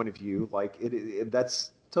her point of view, like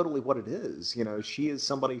that's totally what it is. She is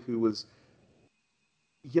somebody who was,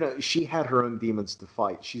 she had her own demons to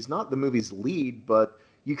fight. She's not the movie's lead, but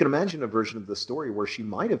you can imagine a version of the story where she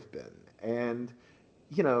might have been. And,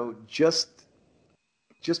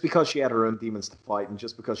 just because she had her own demons to fight and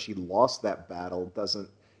just because she lost that battle doesn't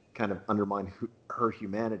kind of undermine her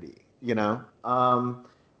humanity, And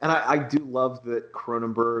I do love that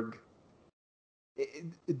Cronenberg.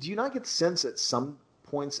 Do you not get the sense at some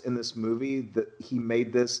points in this movie that he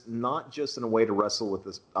made this not just in a way to wrestle with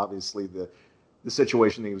this, obviously the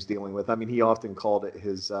situation that he was dealing with. I mean, he often called it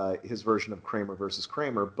his version of Kramer versus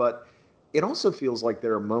Kramer, but it also feels like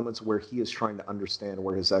there are moments where he is trying to understand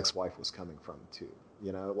where his ex-wife was coming from too.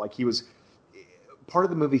 You know, like he was, part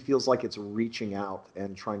of the movie feels like it's reaching out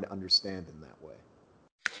and trying to understand in that way.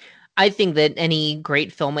 I think that any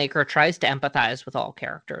great filmmaker tries to empathize with all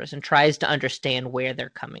characters and tries to understand where they're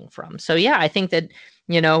coming from. So yeah, I think that,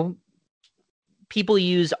 you know, people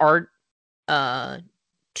use art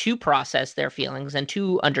to process their feelings and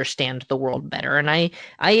to understand the world better. And I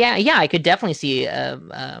could definitely see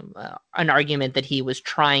an argument that he was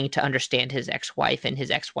trying to understand his ex-wife and his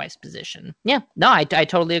ex-wife's position. Yeah, no, I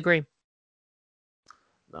totally agree.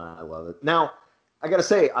 I love it. Now, I got to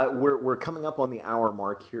say, we're coming up on the hour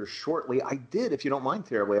mark here shortly. If you don't mind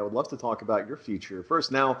terribly, I would love to talk about your feature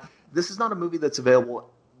first. Now, this is not a movie that's available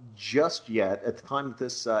just yet. At the time that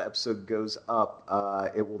this episode goes up,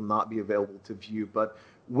 it will not be available to view. But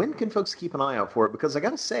when can folks keep an eye out for it? Because I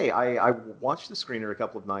got to say, I watched the screener a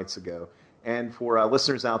couple of nights ago. And for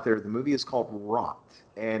listeners out there, the movie is called Rot.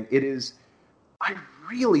 And it is... I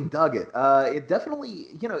really dug it. It definitely,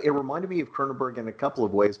 you know, it reminded me of Cronenberg in a couple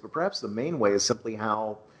of ways, but perhaps the main way is simply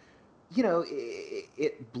how, you know,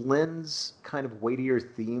 it blends kind of weightier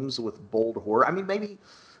themes with bold horror. I mean,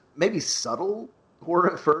 maybe subtle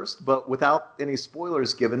horror at first, but without any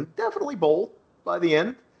spoilers given, definitely bold by the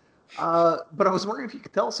end. But I was wondering if you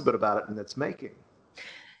could tell us a bit about it and its making.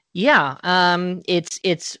 Yeah,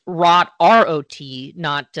 it's Rot, R-O-T,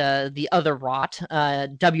 not the other Rot,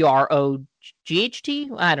 W-R-O-G-H-T.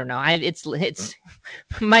 I don't know. It's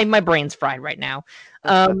my brain's fried right now.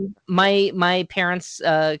 My parents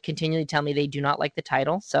continually tell me they do not like the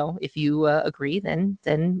title. So if you agree,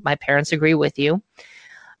 then my parents agree with you.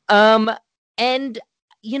 And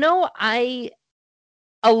you know,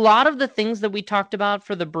 a lot of the things that we talked about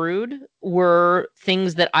for The Brood were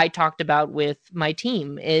things that I talked about with my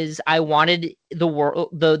team. Is I wanted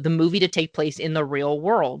the movie to take place in the real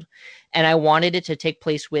world, and I wanted it to take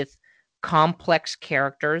place with complex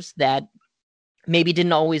characters that maybe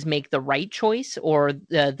didn't always make the right choice or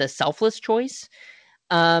the selfless choice,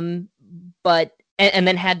 but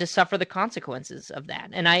then had to suffer the consequences of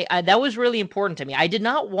that. And I that was really important to me. I did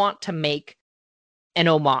not want to make an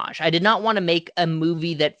homage. I did not want to make a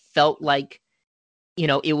movie that felt like, you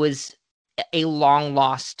know, it was a long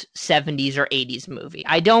lost 70s or 80s movie.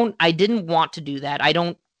 I didn't want to do that. I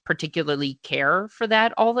don't particularly care for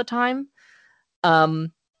that all the time.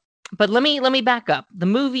 But let me back up. The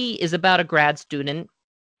movie is about a grad student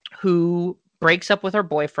who breaks up with her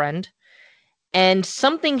boyfriend, and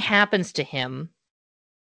something happens to him,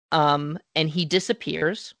 and he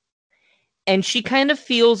disappears. And she kind of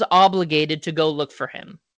feels obligated to go look for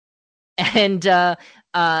him. And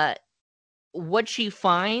what she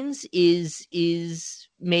finds is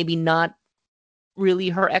maybe not really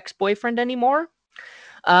her ex-boyfriend anymore.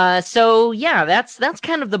 So yeah, that's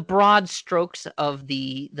kind of the broad strokes of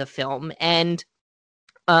the film. And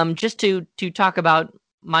just to talk about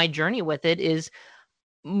my journey with it is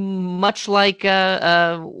much like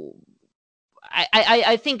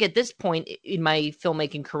I think at this point in my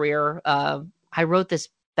filmmaking career, I wrote this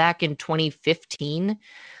back in 2015.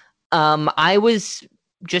 I was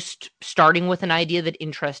just starting with an idea that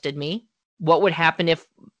interested me. What would happen if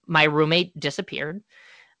my roommate disappeared?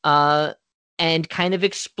 And kind of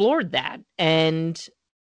explored that. And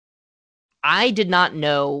I did not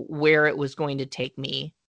know where it was going to take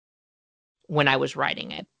me when I was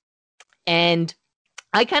writing it. And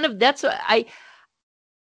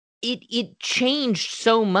it changed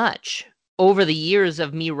so much over the years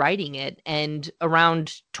of me writing it. And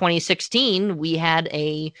around 2016, we had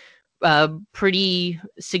a pretty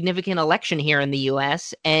significant election here in the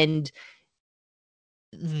US, and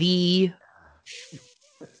the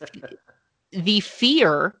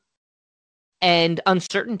fear and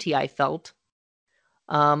uncertainty I felt,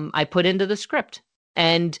 I put into the script.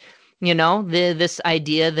 And, you know, this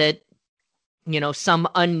idea that, you know, some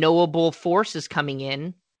unknowable force is coming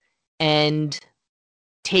in and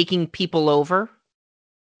taking people over,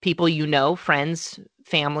 people you know, friends,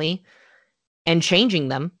 family, and changing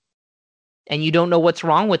them. And you don't know what's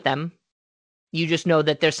wrong with them. You just know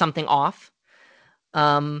that there's something off.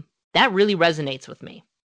 That really resonates with me.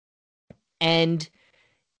 And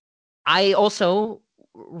I also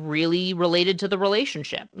really related to the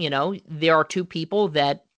relationship. You know, there are two people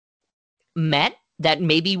that met that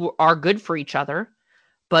maybe are good for each other,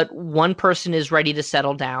 but one person is ready to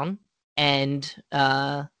settle down, and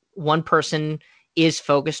one person is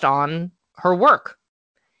focused on her work.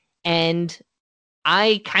 And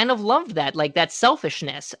I kind of loved that, like that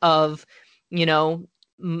selfishness of, you know,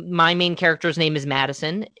 my main character's name is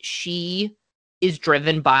Madison. She is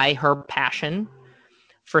driven by her passion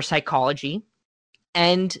for psychology,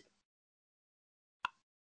 and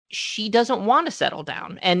she doesn't want to settle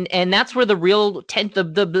down. And that's where the real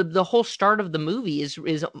the whole start of the movie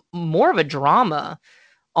is more of a drama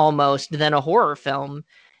almost than a horror film.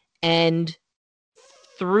 And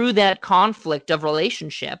through that conflict of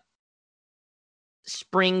relationship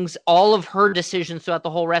springs all of her decisions throughout the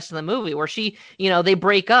whole rest of the movie, where she, you know, they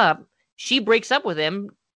break up. She breaks up with him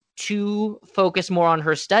to focus more on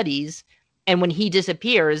her studies. And when he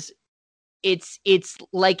disappears, it's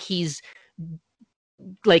like he's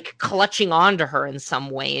like clutching onto her in some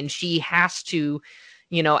way. And she has to,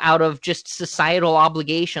 you know, out of just societal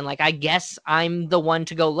obligation, like, I guess I'm the one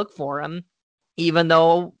to go look for him, even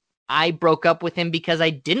though I broke up with him because I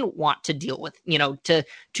didn't want to deal with, you know,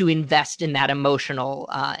 to invest in that emotional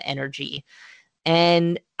energy.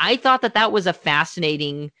 And I thought that was a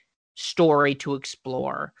fascinating story to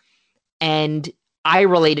explore. And I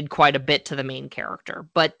related quite a bit to the main character.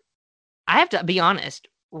 But I have to be honest,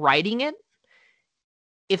 writing it,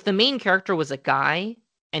 if the main character was a guy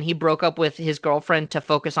and he broke up with his girlfriend to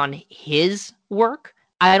focus on his work,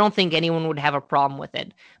 I don't think anyone would have a problem with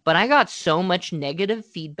it. But I got so much negative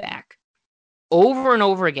feedback over and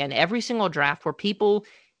over again, every single draft, where people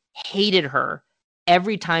hated her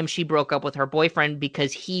every time she broke up with her boyfriend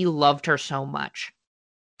because he loved her so much.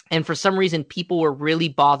 And for some reason, people were really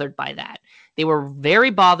bothered by that. They were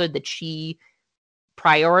very bothered that she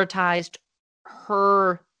prioritized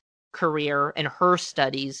her career and her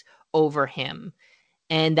studies over him.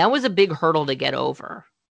 And that was a big hurdle to get over.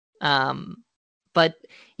 But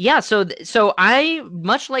yeah, so I,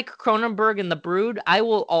 much like Cronenberg and The Brood, I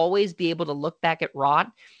will always be able to look back at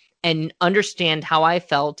Rot and understand how I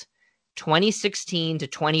felt 2016 to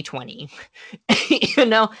 2020. You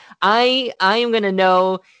know, I am going to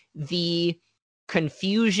know the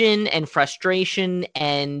confusion and frustration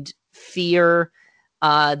and fear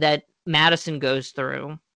that Madison goes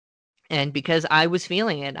through. And because I was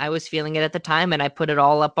feeling it at the time, and I put it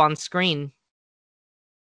all up on screen.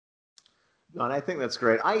 And I think that's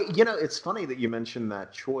great. It's funny that you mentioned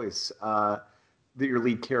that choice that your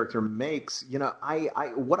lead character makes. You know,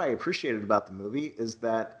 what I appreciated about the movie is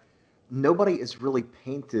that nobody is really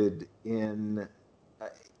painted in.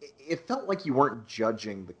 It felt like you weren't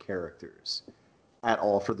judging the characters at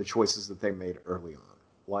all for the choices that they made early on.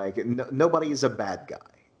 Like, nobody is a bad guy,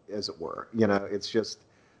 as it were. You know, it's just.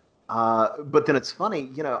 But then it's funny.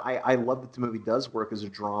 You know, I love that the movie does work as a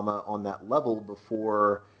drama on that level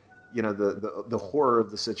before. You know, the horror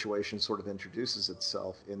of the situation sort of introduces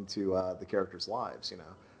itself into the characters' lives, you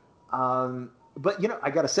know. But, you know, I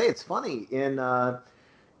got to say, it's funny.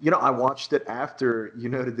 I watched it after you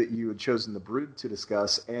noted that you had chosen The Brood to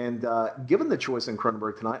discuss. And given the choice in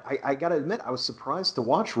Cronenberg tonight, I got to admit, I was surprised to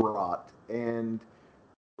watch Rot and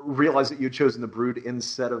realize that you had chosen The Brood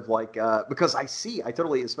instead of, like, because I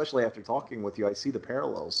totally, especially after talking with you, I see the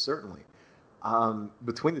parallels, certainly.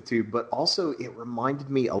 Between the two, but also it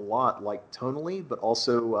reminded me a lot, like tonally, but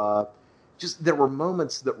also just there were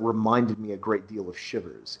moments that reminded me a great deal of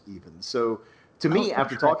Shivers, even. So to me,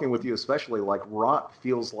 after talking with you, especially, like, Rot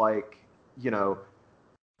feels like, you know,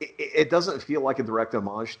 it doesn't feel like a direct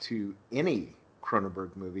homage to any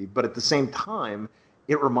Cronenberg movie, but at the same time,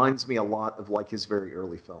 it reminds me a lot of, like, his very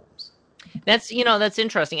early films. That's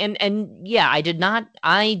interesting, and yeah, I did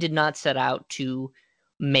not set out to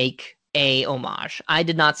make a homage. I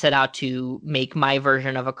did not set out to make my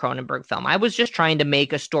version of a Cronenberg film. I was just trying to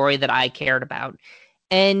make a story that I cared about.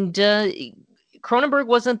 And Cronenberg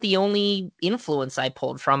wasn't the only influence I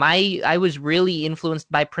pulled from. I was really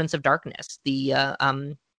influenced by Prince of Darkness, the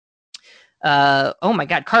oh my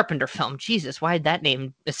God, Carpenter film. Jesus, why did that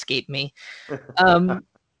name escape me?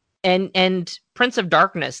 And Prince of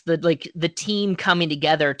Darkness, the team coming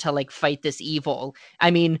together to, like, fight this evil.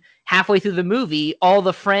 I mean, halfway through the movie, all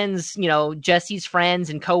the friends, you know, Jesse's friends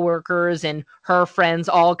and coworkers and her friends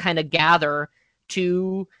all kind of gather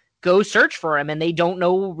to go search for him, and they don't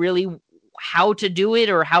know really how to do it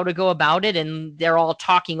or how to go about it, and they're all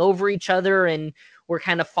talking over each other, and we're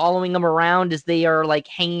kind of following them around as they are, like,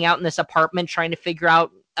 hanging out in this apartment trying to figure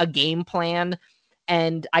out a game plan.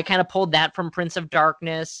 And I kind of pulled that from Prince of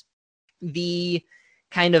Darkness. The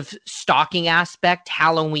kind of stalking aspect,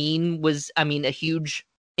 Halloween, was, I mean, a huge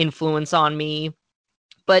influence on me.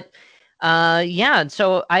 But yeah,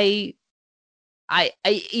 so it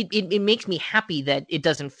makes me happy that it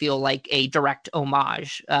doesn't feel like a direct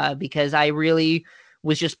homage, because I really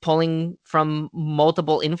was just pulling from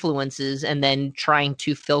multiple influences and then trying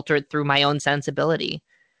to filter it through my own sensibility.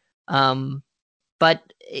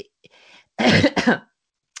 But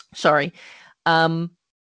sorry. No,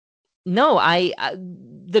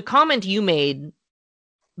 the comment you made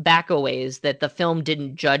back a ways that the film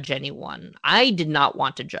didn't judge anyone. I did not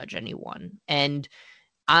want to judge anyone. And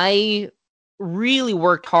I really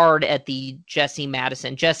worked hard at the Jesse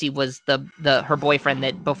Madison. Jesse was her boyfriend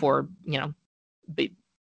that before,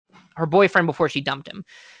 her boyfriend before she dumped him.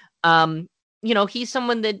 He's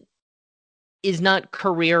someone that is not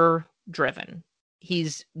career driven.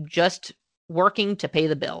 He's just working to pay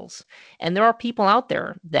the bills. And there are people out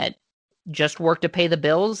there that just work to pay the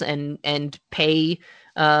bills and pay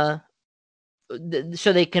so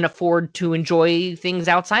they can afford to enjoy things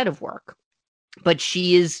outside of work. But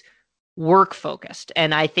she is work focused.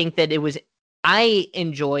 And I think that I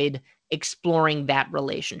enjoyed exploring that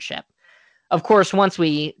relationship. Of course, once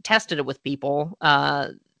we tested it with people,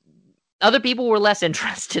 other people were less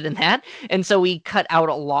interested in that. And so we cut out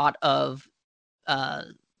a lot of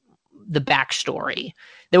the backstory.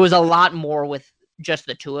 There was a lot more with just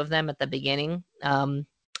the two of them at the beginning.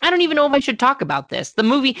 I don't even know if I should talk about this. The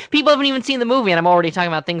movie, people haven't even seen the movie, and I'm already talking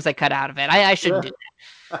about things I cut out of it. I shouldn't do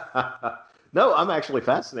that. No, I'm actually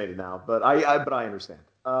fascinated now, but I understand.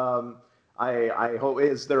 I hope,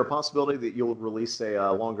 is there a possibility that you'll release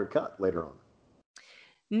a longer cut later on?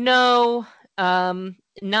 No,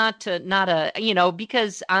 not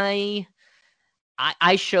because I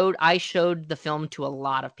showed the film to a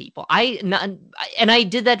lot of people. And I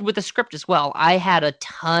did that with the script as well. I had a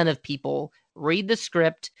ton of people read the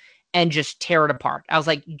script and just tear it apart. I was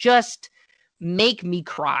like, just make me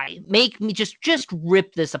cry, make me just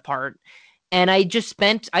rip this apart. And I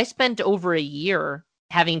spent over a year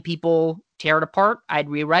having people tear it apart. I'd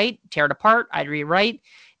rewrite, tear it apart. I'd rewrite.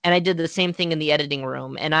 And I did the same thing in the editing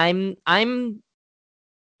room. And I'm,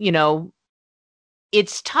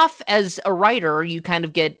 it's tough as a writer. You kind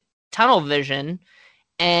of get tunnel vision,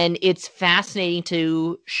 and it's fascinating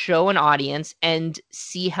to show an audience and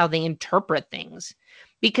see how they interpret things.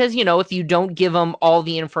 Because, if you don't give them all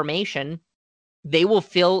the information, they will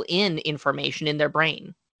fill in information in their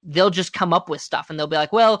brain. They'll just come up with stuff and they'll be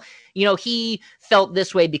like, well, he felt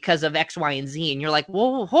this way because of X, Y, and Z. And you're like,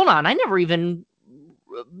 well, hold on. I never even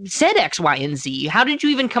said X, Y, and Z. How did you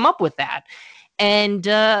even come up with that? And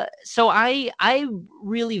so I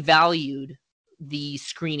really valued the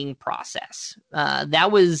screening process.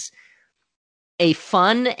 That was a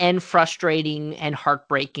fun and frustrating and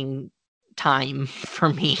heartbreaking time for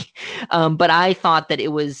me. But I thought that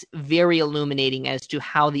it was very illuminating as to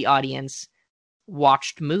how the audience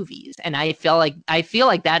watched movies. And I feel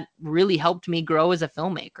like that really helped me grow as a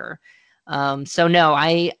filmmaker. So no,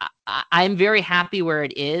 I'm very happy where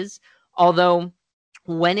it is. Although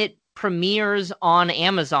when it premieres on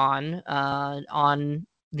Amazon on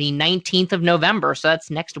the 19th of November, so that's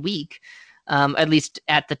next week, at least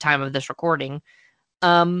at the time of this recording,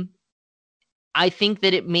 I think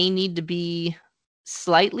that it may need to be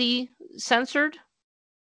slightly censored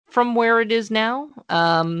from where it is now.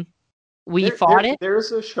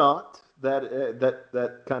 There's a shot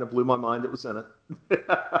that kind of blew my mind. It was in it.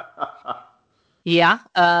 Yeah.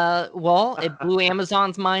 Well, it blew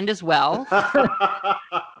Amazon's mind as well.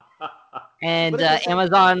 And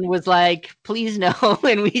Amazon was like, please no.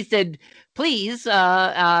 And we said, please.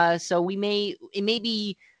 So it may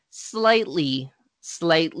be slightly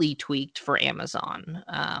tweaked for Amazon.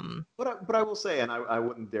 But I will say, and I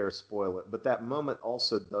wouldn't dare spoil it, but that moment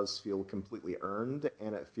also does feel completely earned,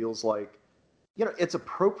 and it feels like, it's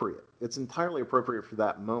appropriate. It's entirely appropriate for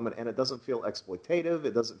that moment, and it doesn't feel exploitative.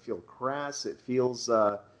 It doesn't feel crass. It feels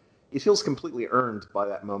completely earned by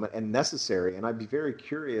that moment and necessary. And I'd be very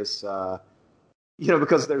curious,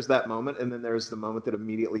 because there's that moment, and then there's the moment that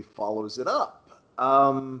immediately follows it up.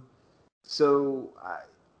 So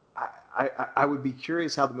I would be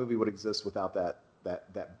curious how the movie would exist without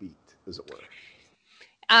that beat, as it were.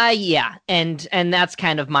 Yeah, and that's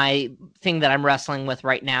kind of my thing that I'm wrestling with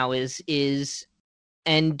right now is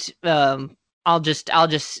I'm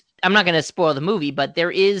not going to spoil the movie, but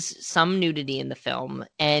there is some nudity in the film,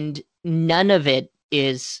 and none of it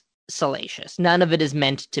is salacious. None of it is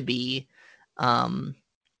meant to be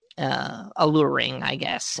alluring, I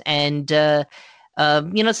guess. And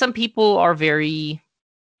some people are very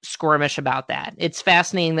squirmish about that. It's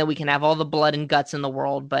fascinating that we can have all the blood and guts in the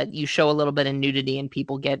world, but you show a little bit of nudity and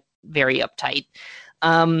people get very uptight.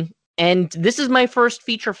 And this is my first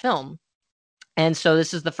feature film. And so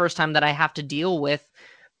this is the first time that I have to deal with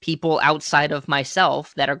people outside of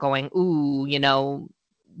myself that are going, ooh,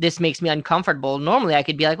 this makes me uncomfortable. Normally I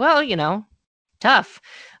could be like, well, tough.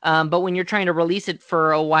 But when you're trying to release it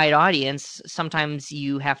for a wide audience, sometimes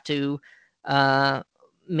you have to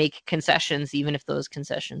make concessions, even if those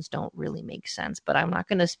concessions don't really make sense. But I'm not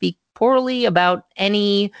going to speak poorly about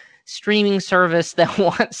any streaming service that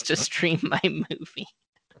wants to stream my movie.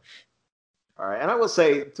 All right, and I will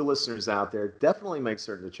say to listeners out there, definitely make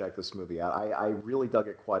certain to check this movie out. I really dug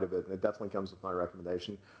it quite a bit, and it definitely comes with my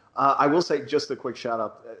recommendation. I will say just a quick shout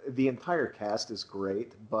out. The entire cast is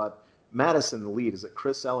great, but Madison, the lead, is it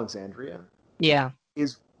Chris Alexandria? Yeah.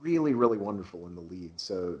 Is really, really wonderful in the lead.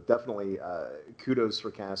 So definitely kudos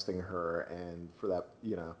for casting her and for that,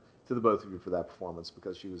 to the both of you for that performance,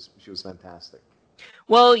 because she was fantastic.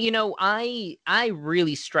 Well, I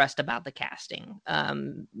really stressed about the casting.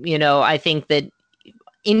 I think that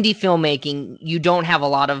indie filmmaking, you don't have a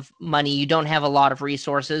lot of money, you don't have a lot of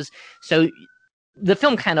resources, so the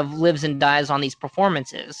film kind of lives and dies on these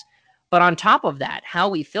performances. But on top of that, how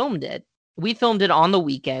we filmed it on the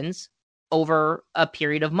weekends over a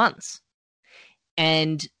period of months.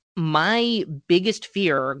 And my biggest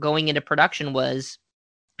fear going into production was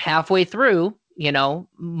halfway through,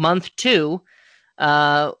 month 2,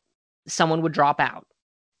 someone would drop out.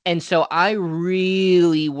 And so I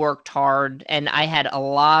really worked hard, and I had a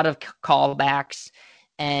lot of callbacks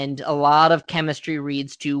and a lot of chemistry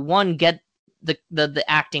reads to, one, get the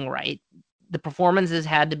acting right. The performances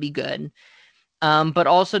had to be good. But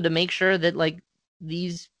also to make sure that like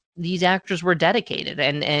these actors were dedicated.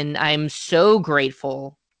 And I'm so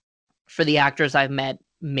grateful for the actors I've met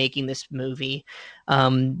making this movie.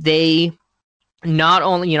 They not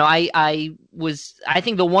only, I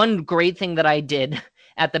think the one great thing that I did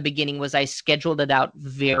at the beginning was I scheduled it out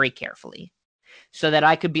very carefully so that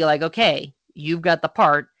I could be like, okay, you've got the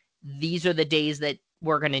part. These are the days that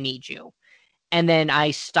we're going to need you. And then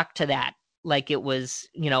I stuck to that like it was,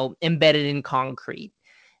 embedded in concrete.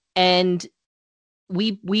 And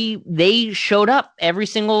they showed up every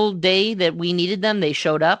single day that we needed them. They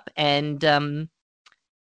showed up, and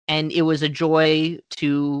it was a joy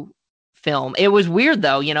to film. It was weird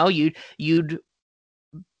though, you'd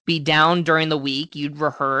be down during the week, you'd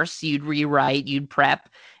rehearse, you'd rewrite, you'd prep,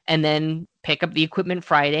 and then pick up the equipment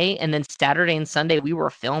Friday, and then Saturday and Sunday we were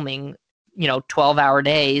filming, 12-hour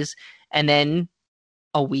days, and then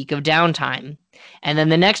a week of downtime. And then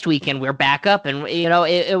the next weekend we're back up, and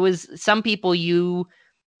it was some people you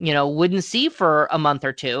wouldn't see for a month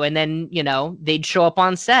or two, and then they'd show up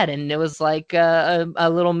on set, and it was like a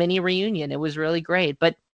little mini reunion. It was really great.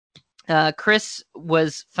 But Chris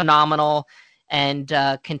was phenomenal, and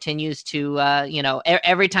continues to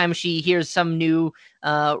every time she hears some new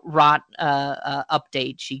rot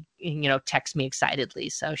update, she texts me excitedly.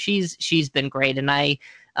 So she's been great, and I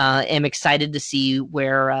am excited to see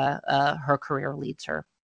where her career leads her.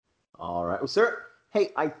 All right. Well, sir,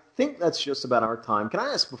 hey, I think that's just about our time. Can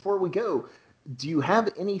I ask, before we go, do you have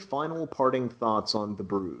any final parting thoughts on The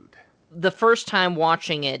Brood? The first time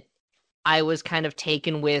watching it, I was kind of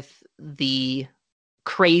taken with the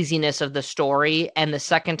craziness of the story. And the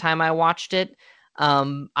second time I watched it,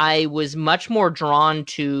 I was much more drawn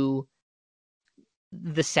to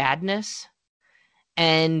the sadness.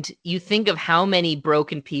 And you think of how many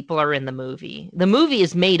broken people are in the movie. The movie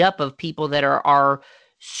is made up of people that are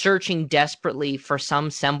searching desperately for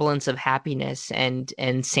some semblance of happiness and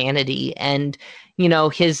sanity. And,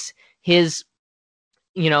 his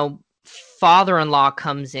father-in-law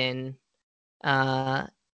comes in, and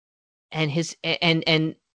is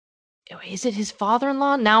it his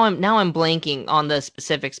father-in-law? Now I'm blanking on the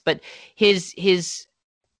specifics, but his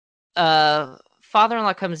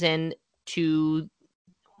father-in-law comes in to,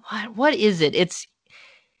 what is it? It's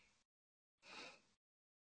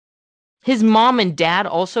his mom and dad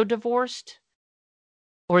also divorced,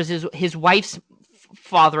 or is his wife's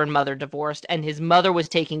father and mother divorced, and his mother was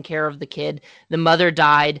taking care of the kid. The mother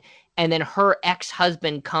died, and then her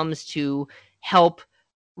ex-husband comes to help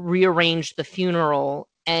rearrange the funeral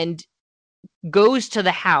and goes to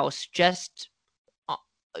the house just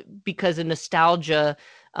because a nostalgia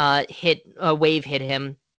wave hit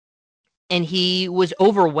him. And he was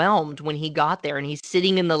overwhelmed when he got there, and he's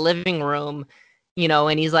sitting in the living room,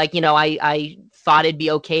 and he's like, I thought it'd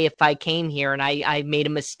be okay if I came here, and I made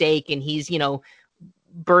a mistake, and he's,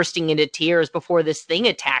 bursting into tears before this thing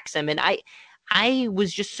attacks him. And I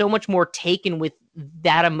was just so much more taken with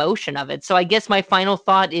that emotion of it. So I guess my final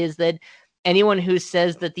thought is that anyone who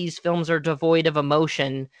says that these films are devoid of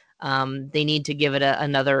emotion, they need to give it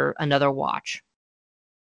another watch.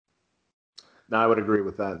 No, I would agree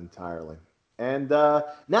with that entirely. And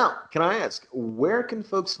now, can I ask, where can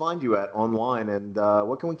folks find you at online, and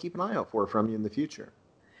what can we keep an eye out for from you in the future?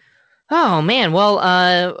 Oh man, well,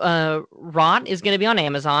 Rot is going to be on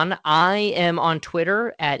Amazon. I am on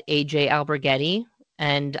Twitter at AJ Alberghetti,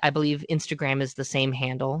 and I believe Instagram is the same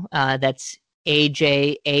handle. That's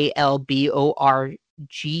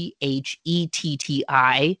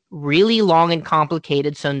AJALBORGHETTI. Really long and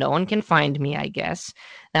complicated, so no one can find me, I guess.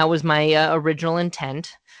 That was my original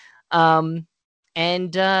intent. And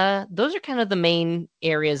those are kind of the main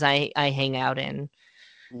areas I hang out in.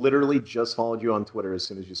 Literally just followed you on Twitter as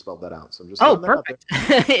soon as you spelled that out. So I'm just perfect.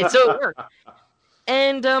 So it worked.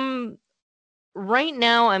 And right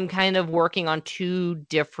now I'm kind of working on two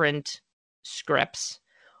different scripts.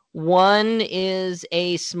 One is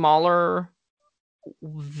a smaller,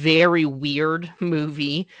 very weird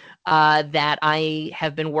movie that I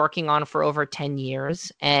have been working on for over 10 years.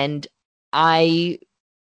 And I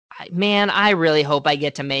really hope I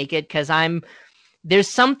get to make it, because there's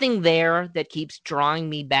something there that keeps drawing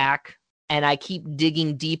me back, and I keep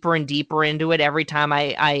digging deeper and deeper into it every time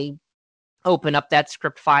I open up that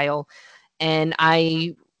script file. And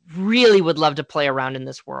I really would love to play around in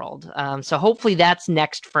this world. So hopefully that's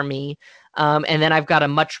next for me. And then I've got a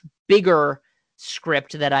much bigger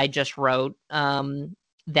script that I just wrote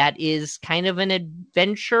that is kind of an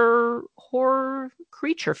adventure horror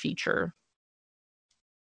creature feature.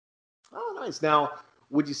 Oh, nice. Now,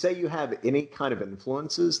 would you say you have any kind of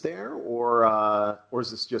influences there, or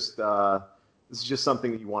is this just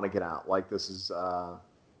something that you want to get out? Like this is, or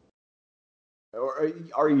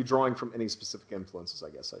are you drawing from any specific influences? I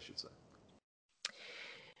guess I should say.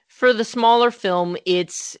 For the smaller film,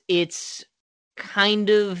 it's kind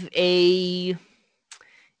of maybe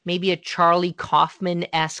a Charlie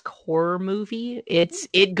Kaufman-esque horror movie.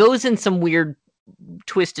 It goes in some weird,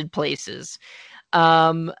 twisted places.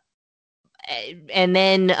 And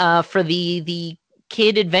then for the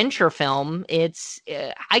kid adventure film, it's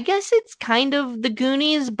I guess it's kind of the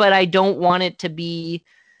Goonies, but I don't want it to be.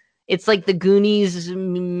 It's like the Goonies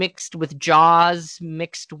mixed with Jaws,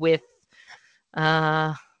 mixed with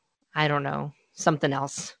I don't know, something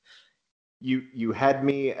else. You had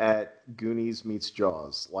me at Goonies meets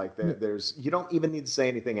Jaws. Like there's you don't even need to say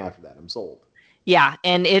anything after that. I'm sold. Yeah,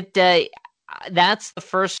 and that's the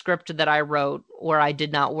first script that I wrote where I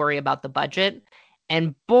did not worry about the budget.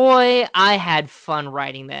 And boy, I had fun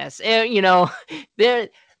writing this. A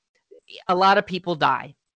lot of people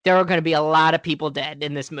die. There are going to be a lot of people dead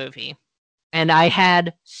in this movie. And I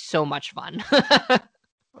had so much fun. I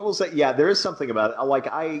will say, yeah, there is something about it.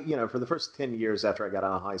 Like for the first 10 years after I got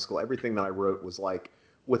out of high school, everything that I wrote was like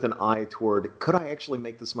with an eye toward, could I actually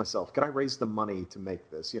make this myself? Could I raise the money to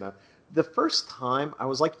make this? The first time I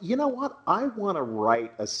was like, you know what? I want to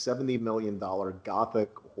write a $70 million gothic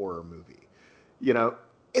horror movie.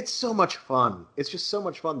 It's so much fun. It's just so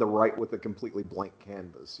much fun to write with a completely blank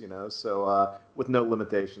canvas, so with no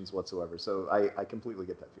limitations whatsoever. So I completely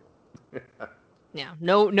get that feeling. Yeah,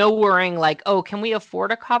 no worrying like, oh, can we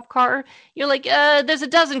afford a cop car? You're like, there's a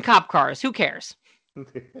dozen cop cars. Who cares?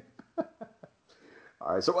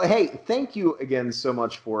 All right. So, hey, thank you again so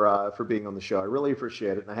much for being on the show. I really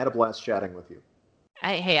appreciate it, and I had a blast chatting with you.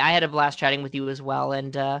 I had a blast chatting with you as well,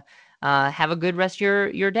 and have a good rest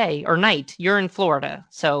of your day or night. You're in Florida,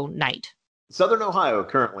 so night. Southern Ohio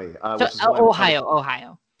currently.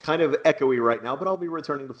 Ohio. Kind of echoey right now, but I'll be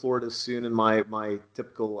returning to Florida soon in my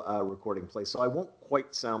typical recording place, so I won't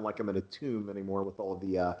quite sound like I'm in a tomb anymore with all of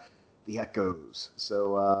the echoes.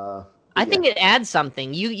 So. I think it adds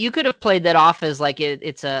something. You could have played that off as like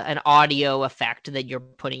it's an audio effect that you're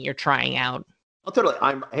trying out. Oh, totally.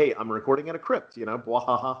 I'm recording in a crypt, blah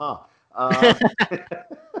ha ha ha.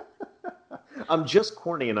 I'm just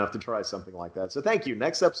corny enough to try something like that. So thank you.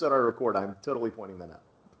 Next episode I record, I'm totally pointing that out.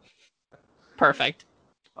 Perfect.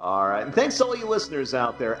 All right. And thanks to all you listeners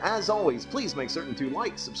out there. As always, please make certain to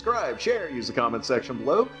like, subscribe, share, use the comment section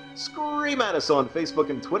below. Scream at us on Facebook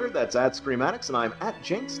and Twitter. That's at Screamatics. And I'm at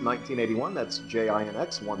Jinx1981. That's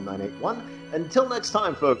JINX1981. Until next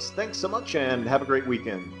time, folks, thanks so much and have a great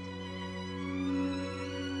weekend.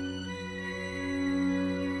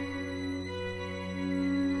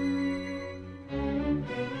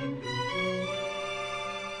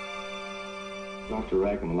 Dr.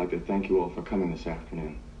 Rackham would like to thank you all for coming this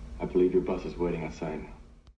afternoon. I believe your bus is waiting outside.